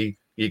 For me,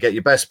 you get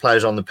your best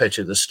players on the pitch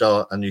at the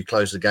start and you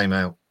close the game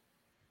out.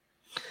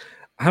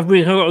 Have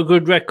we got a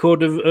good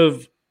record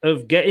of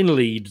getting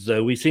leads,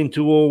 though? We seem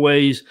to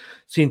always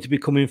be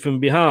coming from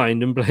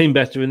behind and playing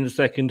better in the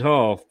second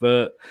half.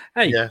 But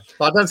hey,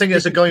 but I don't think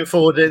it's a going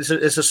forward. It's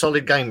a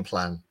solid game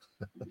plan.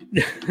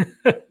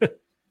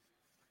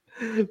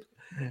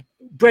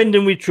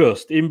 Brendan, we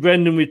trust. In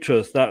Brendan, we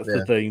trust. That's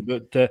the thing.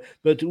 But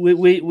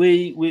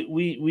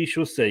we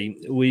shall see.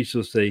 We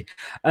shall see.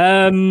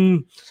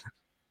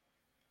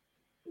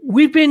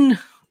 We've been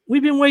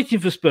waiting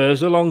for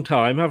Spurs a long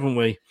time, haven't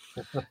we?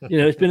 You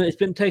know, it's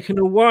been taking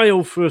a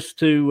while for us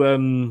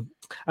to.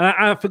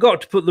 I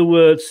forgot to put the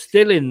word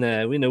 "still" in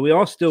there. You know, we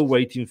are still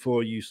waiting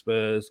for you,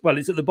 Spurs. Well,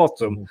 it's at the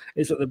bottom.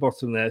 It's at the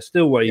bottom there.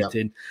 Still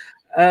waiting.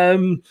 Has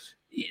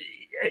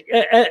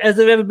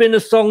there ever been a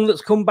song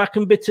that's come back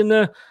and bitten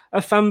a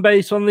fan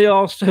base on the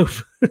arse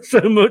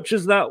so much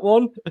as that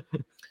one?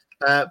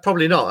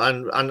 Probably not,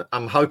 and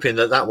I'm hoping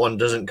that one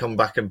doesn't come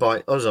back and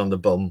bite us on the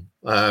bum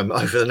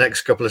over the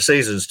next couple of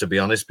seasons, to be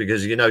honest,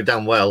 because you know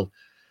damn well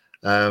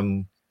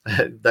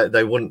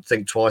they wouldn't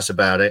think twice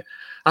about it.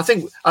 I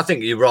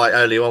think you're right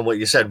earlier on what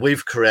you said.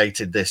 We've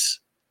created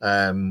this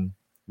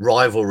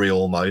rivalry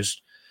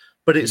almost,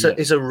 but it's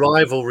a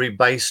rivalry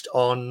based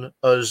on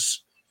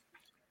us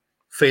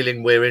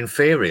feeling we're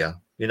inferior,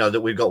 you know,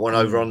 that we've got one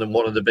over on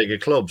one of the bigger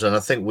clubs. And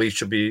I think we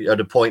should be at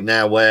a point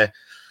now where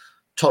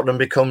Tottenham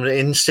become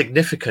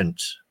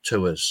insignificant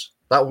to us.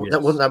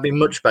 Wouldn't that be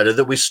much better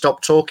that we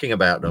stop talking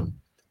about them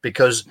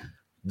because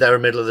they're a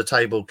middle of the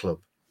table club?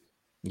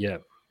 Yeah.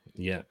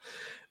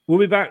 We'll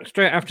be back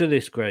straight after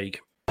this, Craig.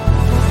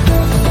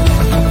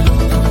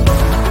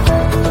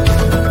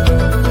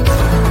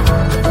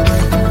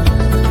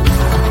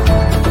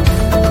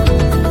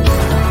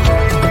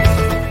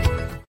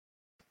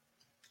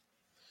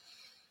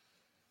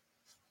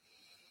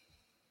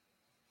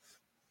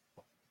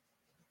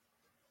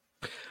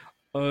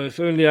 Oh, if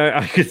only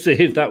I could see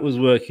if that was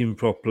working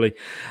properly.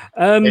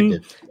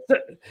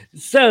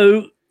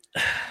 So,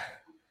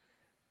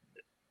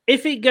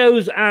 if it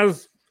goes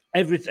as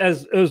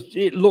as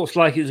it looks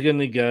like it's going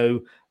to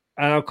go,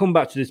 and I'll come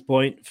back to this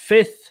point.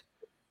 5th,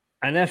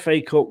 an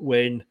FA Cup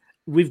win.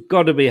 We've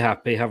got to be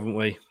happy, haven't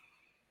we?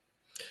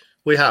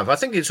 We have. I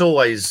think it's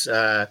always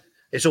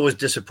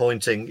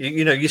disappointing.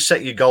 You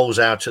set your goals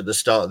out at the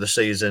start of the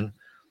season,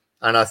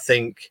 and I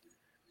think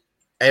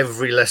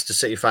every Leicester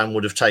City fan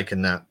would have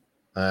taken that.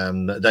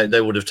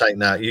 They would have taken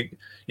that.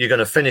 You're going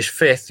to finish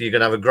 5th. You're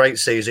going to have a great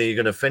season. You're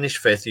going to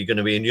finish 5th. You're going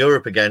to be in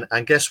Europe again,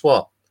 and guess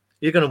what?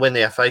 You're going to win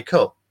the FA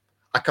Cup.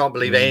 I can't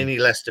believe any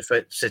Leicester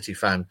City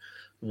fan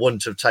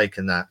wouldn't have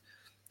taken that.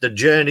 The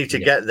journey to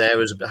get there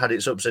has had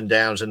its ups and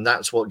downs, and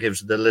that's what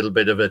gives the little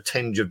bit of a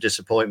tinge of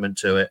disappointment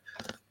to it.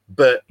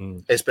 But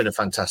it's been a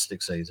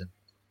fantastic season.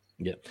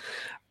 Yeah.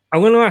 I'm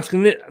going to ask,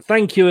 and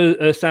thank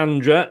you,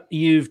 Sandra.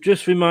 You've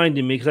just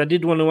reminded me, because I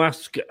did want to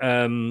ask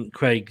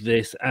Craig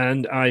this,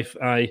 and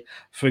I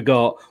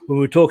forgot when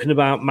we were talking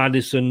about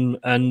Maddison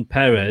and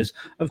Perez.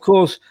 Of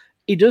course,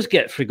 he does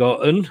get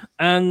forgotten,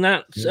 and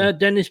that's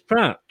Dennis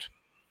Praet.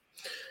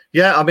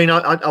 Yeah, I mean,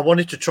 I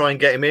wanted to try and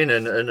get him in,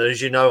 and as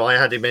you know, I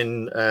had him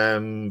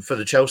in for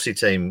the Chelsea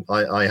team.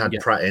 I had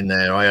Praet in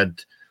there.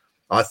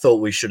 I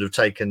thought we should have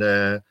taken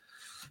a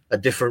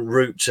different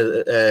route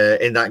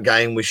in that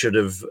game. We should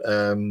have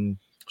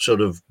sort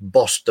of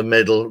bossed the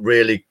middle,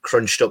 really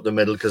crunched up the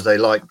middle, because they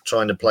like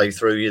trying to play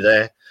through you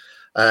there.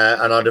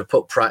 And I'd have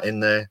put Praet in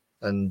there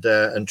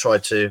and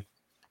tried to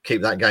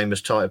keep that game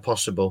as tight as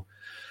possible.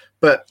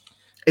 But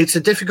it's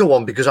a difficult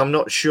one because I'm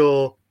not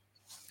sure.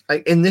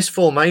 In this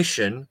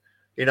formation,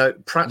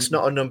 Pratt's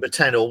not a number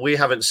 10, or we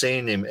haven't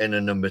seen him in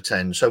a number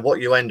 10. So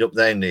what you end up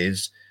then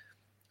is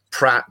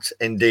Praet,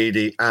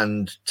 Ndidi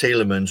and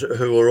Tielemans,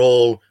 who are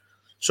all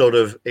sort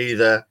of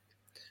either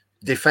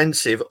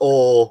defensive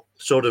or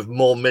sort of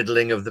more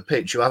middling of the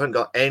pitch. You haven't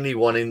got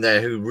anyone in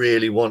there who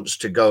really wants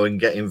to go and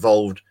get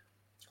involved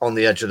on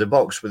the edge of the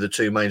box with the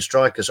two main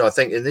strikers. So I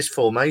think in this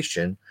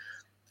formation,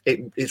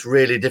 it's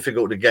really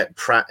difficult to get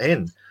Praet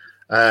in.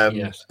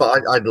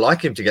 But I'd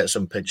like him to get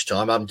some pitch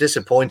time. I'm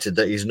disappointed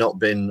that he's not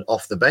been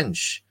off the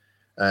bench,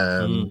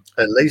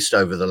 at least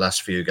over the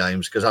last few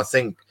games, because I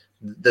think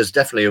there's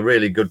definitely a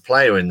really good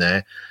player in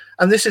there.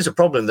 And this is a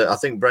problem that I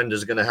think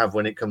Brenda's going to have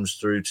when it comes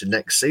through to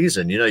next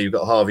season. You've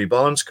got Harvey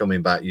Barnes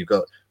coming back. You've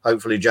got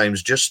hopefully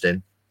James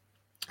Justin.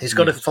 He's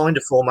got to find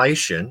a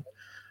formation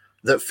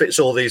that fits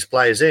all these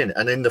players in.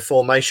 And in the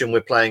formation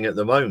we're playing at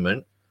the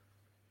moment,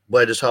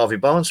 where does Harvey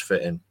Barnes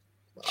fit in?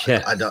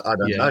 Yeah. I don't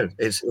know.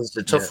 It's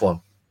a tough one.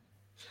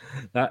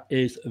 That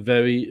is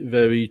very,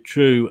 very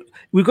true.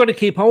 We've got to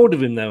keep hold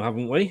of him, though,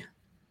 haven't we?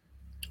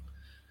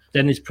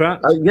 Dennis Praet.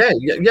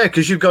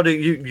 Because you've got to.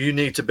 You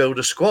need to build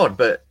a squad,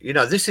 but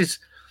this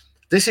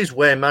is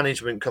where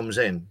management comes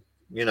in.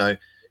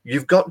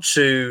 You've got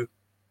to.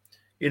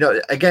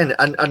 Again,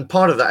 and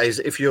part of that is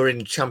if you're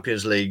in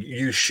Champions League,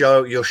 you're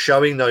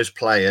showing those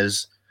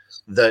players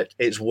that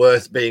it's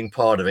worth being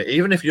part of it.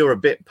 Even if you're a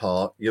bit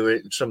part, you're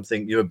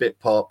a bit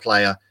part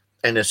player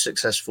in a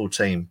successful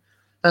team.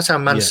 That's how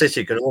Man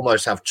City can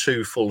almost have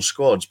two full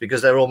squads,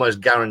 because they're almost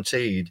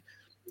guaranteed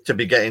to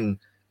be getting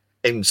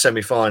in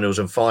semi-finals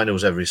and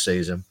finals every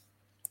season.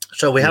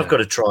 So we have got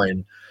to try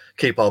and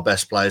keep our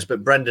best players,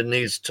 but Brendan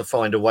needs to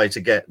find a way to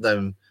get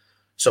them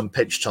some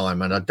pitch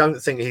time. And I don't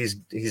think he's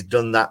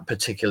done that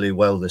particularly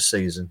well this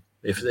season,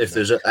 if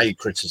there's a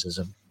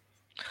criticism.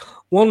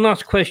 One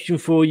last question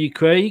for you,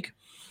 Craig.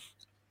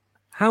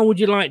 How would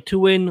you like to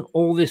win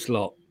all this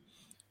lot?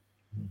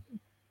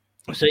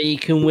 So you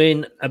can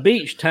win a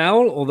beach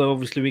towel, although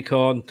obviously we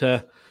can't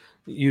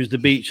use the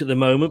beach at the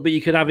moment, but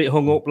you could have it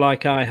hung up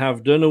like I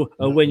have done,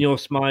 a When You're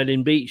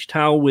Smiling beach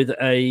towel with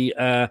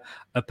a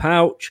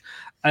pouch,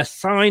 a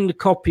signed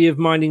copy of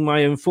Minding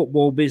My Own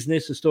Football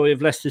Business, a story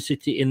of Leicester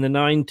City in the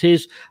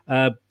 90s,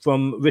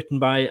 written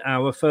by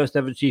our first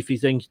ever chief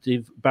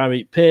executive,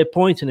 Barry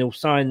Pierpoint, and he'll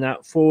sign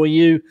that for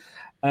you.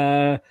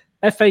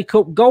 FA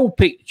Cup goal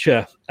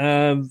picture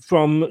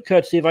from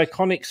courtesy of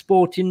Iconic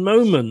Sporting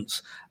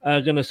Moments.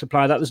 Going to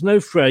supply that. There's no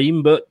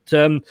frame, but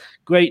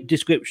great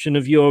description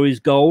of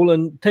Yuri's goal,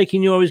 and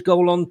taking Yuri's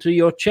goal onto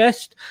your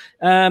chest,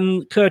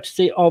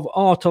 courtesy of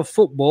Art of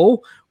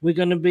Football. We're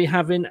going to be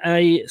having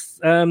a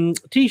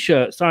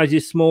T-shirt,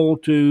 sizes small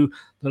to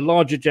the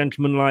larger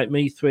gentleman like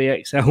me,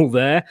 3XL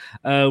there,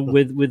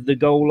 with the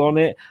goal on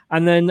it.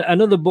 And then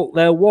another book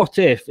there, What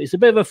If? It's a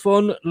bit of a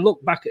fun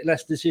look back at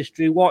Leicester's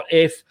history. What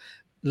if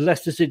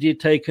Leicester City had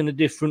taken a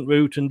different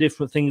route and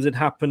different things had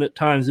happened at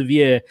times of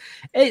year?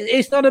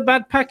 It's not a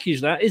bad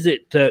package, that, is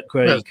it,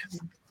 Craig?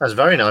 That's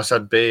very nice.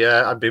 I'd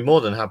be more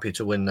than happy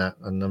to win that,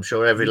 and I'm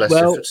sure every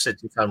Leicester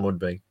City fan would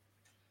be.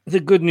 The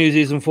good news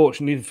is,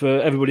 unfortunately for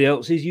everybody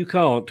else, is you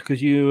can't,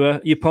 because you're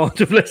part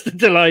of Leicester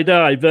till I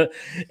die. But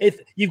if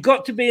you've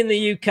got to be in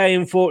the UK,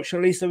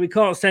 unfortunately, so we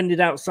can't send it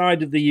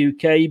outside of the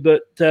UK.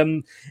 But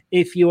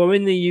if you are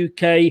in the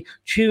UK,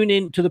 tune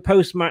in to the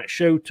post-match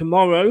show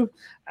tomorrow,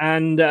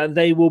 and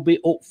they will be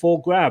up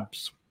for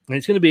grabs. And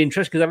it's going to be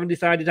interesting because I haven't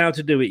decided how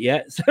to do it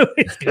yet, so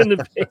it's going to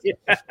be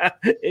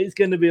it's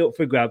going to be up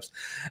for grabs.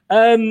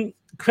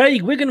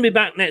 Craig, we're going to be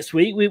back next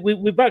week.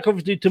 We're back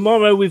obviously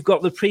tomorrow. We've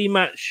got the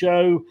pre-match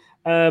show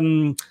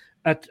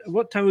at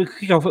what time we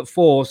kick off at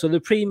 4. So the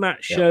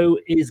pre-match show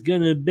is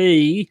going to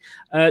be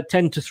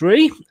 10 to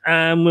 3,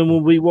 and when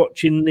we'll be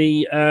watching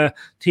the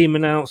team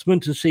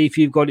announcement and see if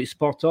you've got it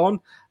spot on.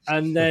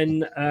 And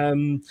then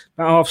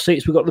about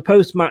 6:30, we've got the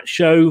post-match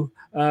show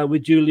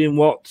with Julian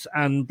Watts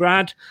and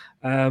Brad.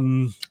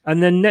 And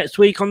then next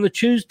week on the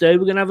Tuesday,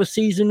 we're going to have a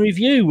season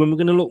review when we're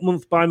going to look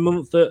month by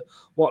month at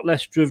what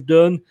Leicester have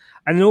done.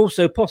 And then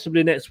also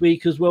possibly next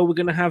week as well, we're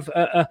going to have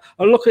a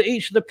look at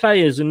each of the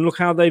players and look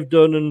how they've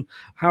done and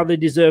how they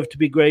deserve to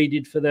be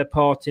graded for their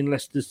part in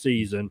Leicester's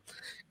season.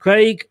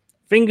 Craig,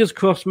 fingers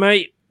crossed,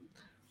 mate.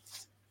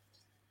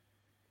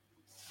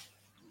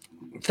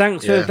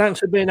 Thanks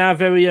for being our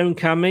very own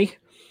Cammy.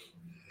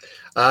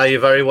 You're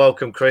very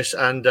welcome, Chris.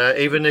 And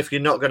even if you're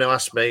not going to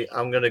ask me,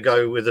 I'm going to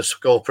go with a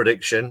score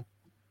prediction.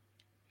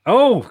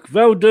 Oh,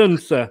 well done,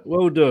 sir.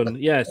 Well done.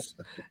 Yes.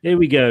 Here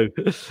we go.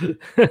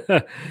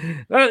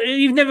 Well,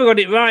 you've never got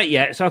it right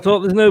yet, so I thought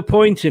there's no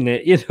point in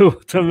it. You know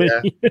what I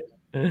mean?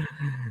 Yeah.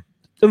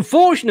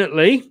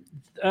 Unfortunately,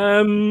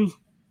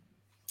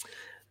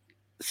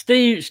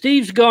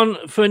 Steve's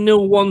gone for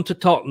 0-1 to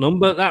Tottenham,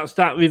 but that's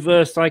that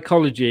reverse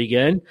psychology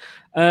again.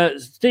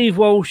 Steve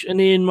Walsh and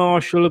Ian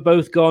Marshall have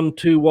both gone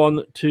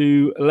 2-1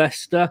 to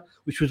Leicester,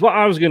 which was what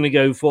I was going to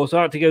go for, so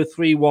I had to go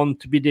 3-1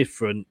 to be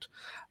different.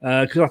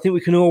 Because I think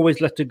we can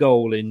always let a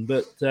goal in,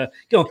 but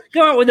go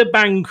out with a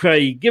bang,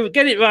 Craig. Get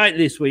it right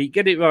this week.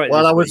 Get it right.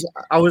 Well,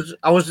 I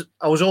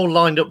was all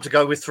lined up to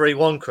go with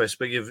 3-1, Chris,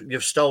 but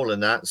you've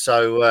stolen that.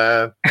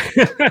 So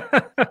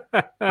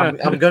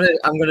I'm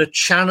gonna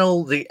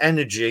channel the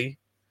energy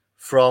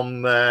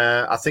from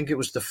I think it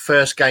was the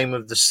first game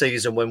of the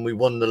season when we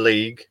won the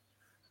league,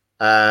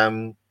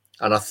 and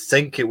I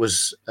think it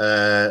was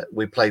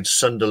we played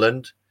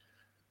Sunderland.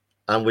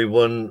 And we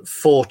won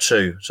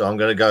 4-2. So I'm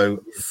going to go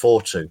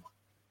 4-2.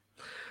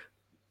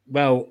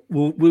 Well,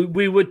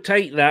 we would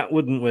take that,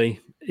 wouldn't we?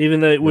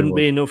 Even though it wouldn't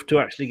be enough to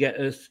actually get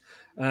us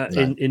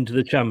into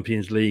the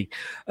Champions League.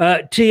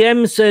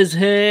 TM says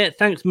here,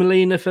 thanks,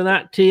 Melina, for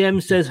that.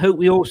 TM says, hope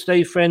we all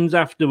stay friends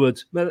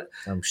afterwards. But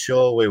I'm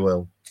sure we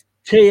will.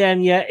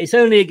 TM, yeah, it's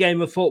only a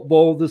game of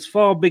football. There's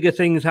far bigger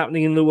things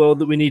happening in the world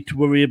that we need to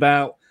worry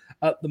about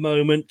at the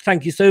moment.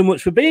 Thank you so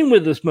much for being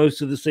with us most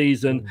of the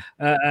season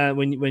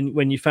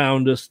when you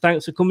found us.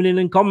 Thanks for coming in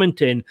and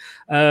commenting.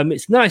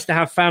 It's nice to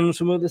have fans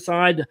from the other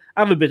side,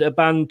 have a bit of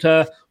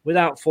banter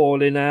without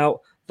falling out.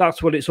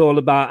 That's what it's all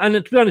about. And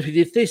to be honest with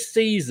you, this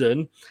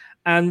season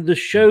and the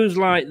shows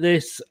like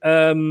this,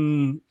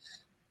 sorry,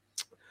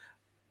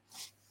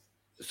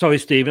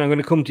 Stephen, I'm going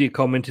to come to your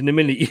comment in a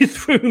minute. You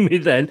threw me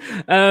then.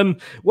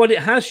 What it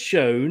has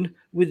shown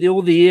with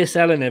all the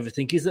ESL and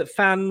everything is that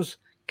fans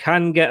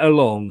can get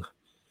along.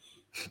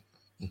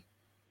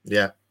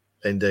 Yeah,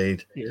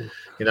 indeed. Yeah.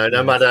 You know,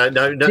 no matter,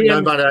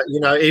 you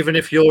know, even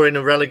if you're in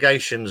a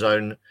relegation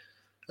zone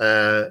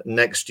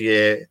next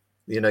year,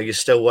 you know, you're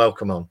still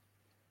welcome on.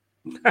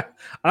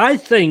 I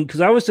think,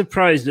 because I was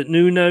surprised at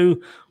Nuno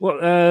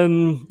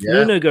going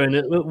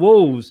at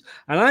Wolves,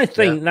 and I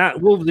think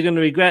that Wolves are going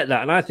to regret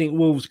that, and I think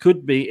Wolves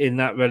could be in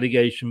that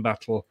relegation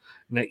battle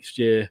next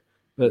year.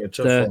 But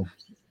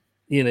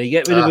you know, you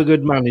get rid of a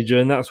good manager,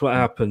 and that's what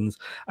happens.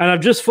 And I've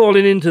just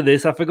fallen into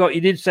this. I forgot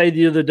you did say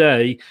the other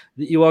day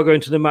that you are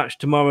going to the match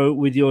tomorrow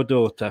with your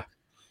daughter.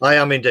 I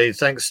am indeed.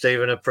 Thanks,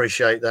 Stephen. I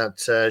appreciate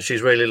that.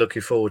 She's really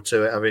looking forward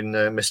to it, having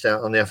missed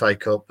out on the FA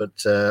Cup.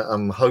 But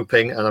I'm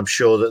hoping and I'm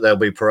sure that they'll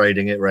be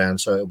parading it around,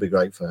 so it'll be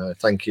great for her.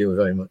 Thank you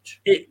very much.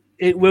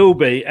 It will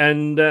be.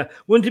 And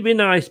wouldn't it be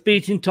nice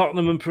beating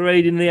Tottenham and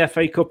parading the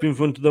FA Cup in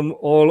front of them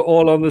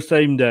all on the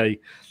same day?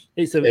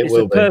 It's a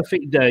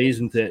perfect day,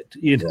 isn't it?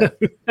 You know.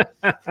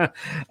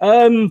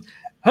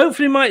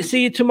 Hopefully, might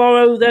see you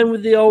tomorrow then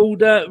with the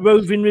old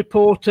roving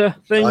reporter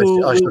thing.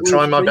 I shall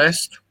try my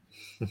best.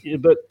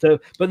 But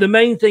the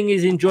main thing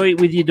is enjoy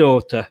it with your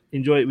daughter.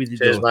 Enjoy it with your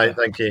daughter. Cheers, mate.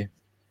 Thank you.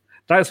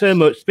 Thanks very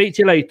much. Speak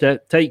to you later.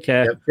 Take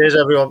care. Yep. Cheers,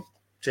 everyone.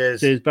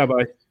 Cheers. Bye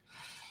bye.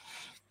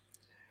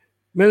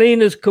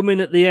 Melina's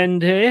coming at the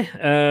end here,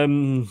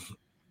 and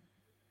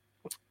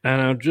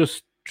I'll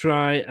just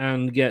try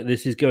and get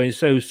this. Is going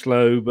so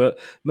slow, but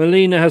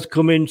Melina has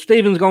come in.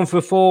 Stephen's gone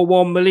for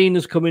 4-1.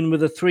 Melina's come in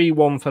with a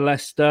 3-1 for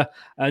Leicester.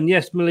 And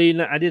yes,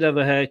 Melina, I did have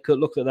a haircut.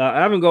 Look at that.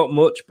 I haven't got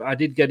much, but I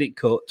did get it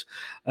cut.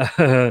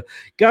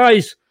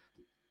 Guys,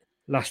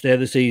 last day of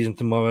the season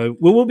tomorrow.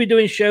 We will be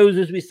doing shows,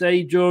 as we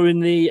say,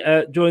 during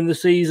the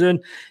season,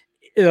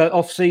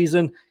 off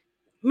season.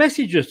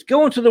 Message us.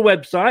 Go onto the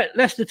website,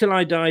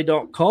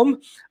 leicestertillidie.com.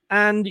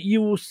 And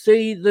you will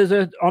see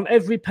on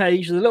every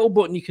page, there's a little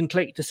button you can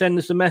click to send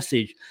us a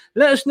message.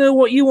 Let us know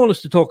what you want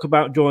us to talk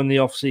about during the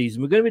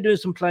off-season. We're going to be doing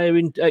some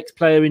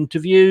ex-player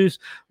interviews.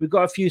 We've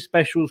got a few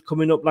specials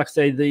coming up, like I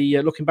say,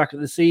 the looking back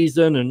at the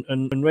season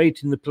and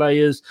rating the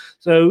players.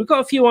 So we've got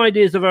a few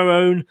ideas of our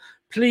own.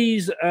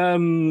 Please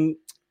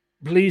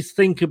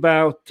think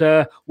about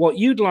what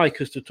you'd like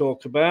us to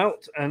talk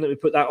about, and let me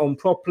put that on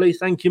properly.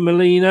 Thank you,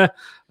 Melina.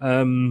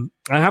 I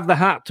have the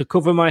hat to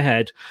cover my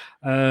head.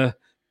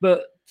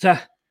 But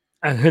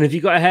and if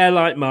you've got a hair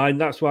like mine,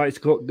 that's why it's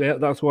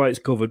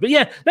covered. But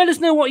yeah, let us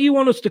know what you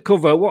want us to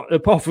cover. What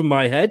apart from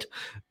my head,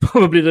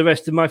 probably the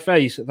rest of my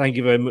face. Thank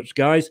you very much,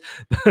 guys.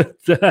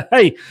 But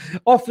hey,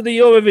 off for the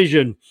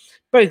Eurovision.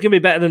 But it's going to be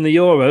better than the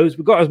Euros.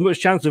 We've got as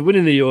much chance of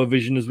winning the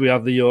Eurovision as we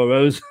have the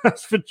Euros.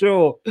 That's for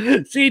sure.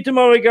 See you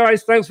tomorrow,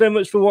 guys. Thanks very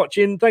much for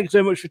watching. Thanks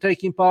so much for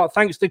taking part.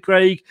 Thanks to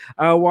Craig,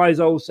 our wise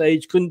old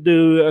sage. Couldn't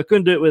do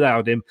it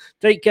without him.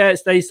 Take care.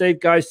 Stay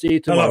safe, guys. See you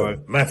tomorrow.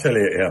 Hello, Matt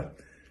Elliott here.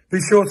 Be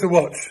sure to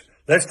watch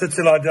Leicester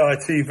Till I Die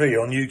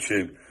TV on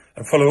YouTube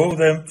and follow all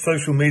their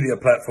social media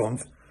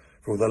platforms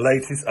for all the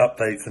latest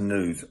updates and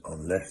news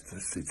on Leicester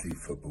City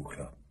Football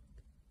Club.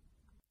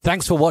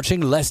 Thanks for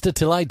watching Leicester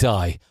Till I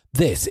Die.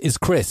 This is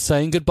Chris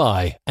saying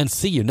goodbye and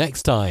see you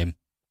next time.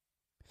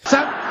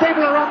 Some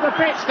people are on the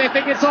pitch, they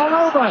think it's all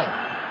over.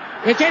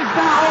 It is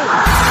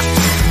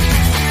now.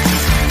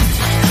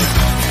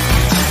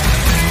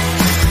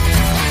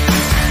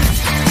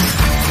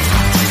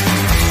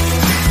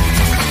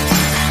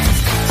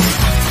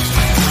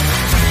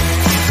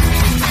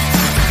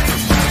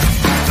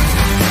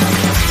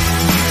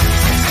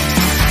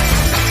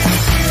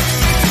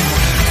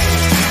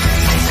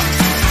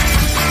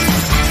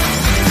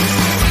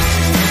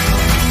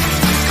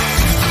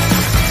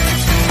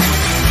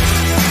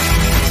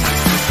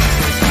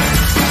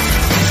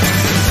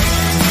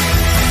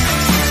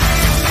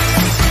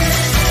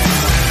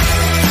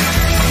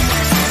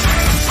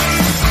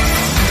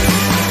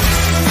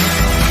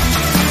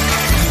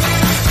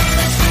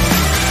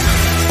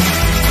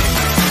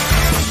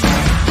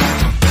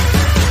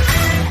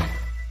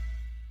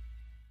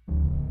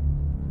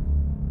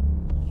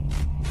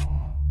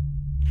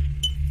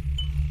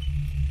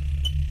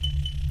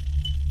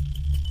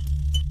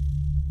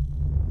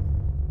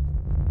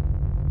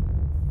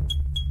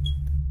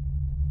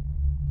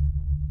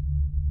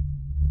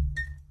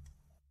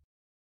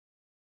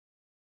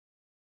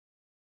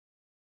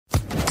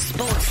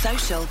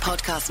 Social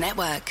Podcast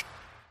Network.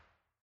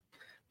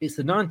 It's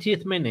the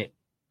 90th minute.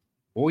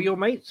 All your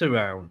mates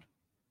around.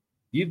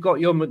 You've got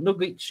your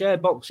McNugget share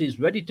boxes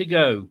ready to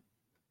go.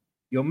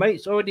 Your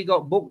mates already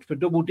got booked for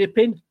double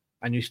dipping,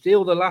 and you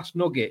steal the last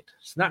nugget,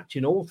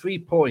 snatching all 3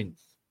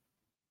 points.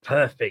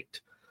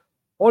 Perfect.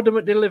 Order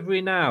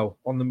McDelivery now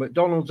on the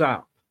McDonald's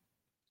app.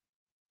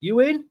 You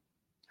in?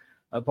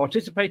 At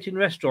participating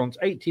restaurants,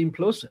 18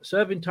 plus,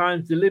 serving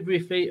times, delivery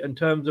fee, and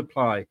terms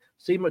apply.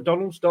 See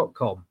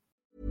mcdonalds.com.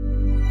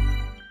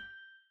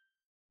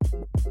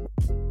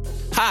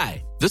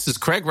 Hi, this is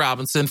Craig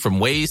Robinson from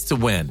Ways to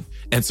Win,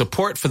 and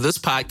support for this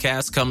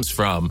podcast comes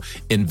from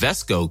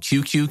Invesco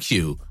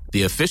QQQ,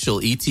 the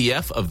official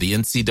ETF of the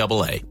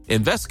NCAA.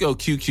 Invesco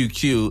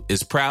QQQ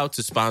is proud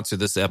to sponsor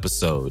this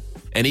episode,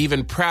 and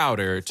even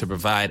prouder to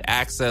provide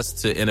access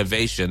to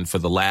innovation for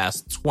the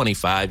last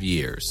 25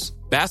 years.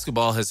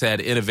 Basketball has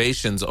had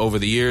innovations over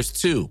the years,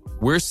 too.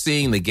 We're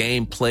seeing the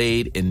game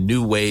played in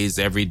new ways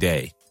every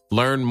day.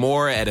 Learn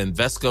more at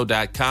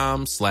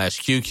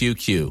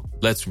Invesco.com/QQQ.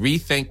 Let's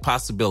rethink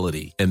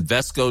possibility.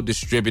 Invesco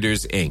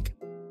Distributors, Inc.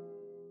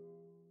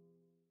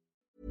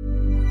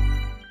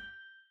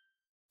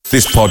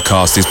 This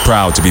podcast is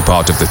proud to be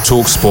part of the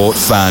TalkSport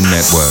Fan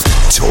Network.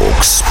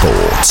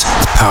 TalkSport.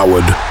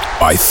 Powered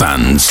by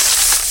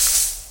fans.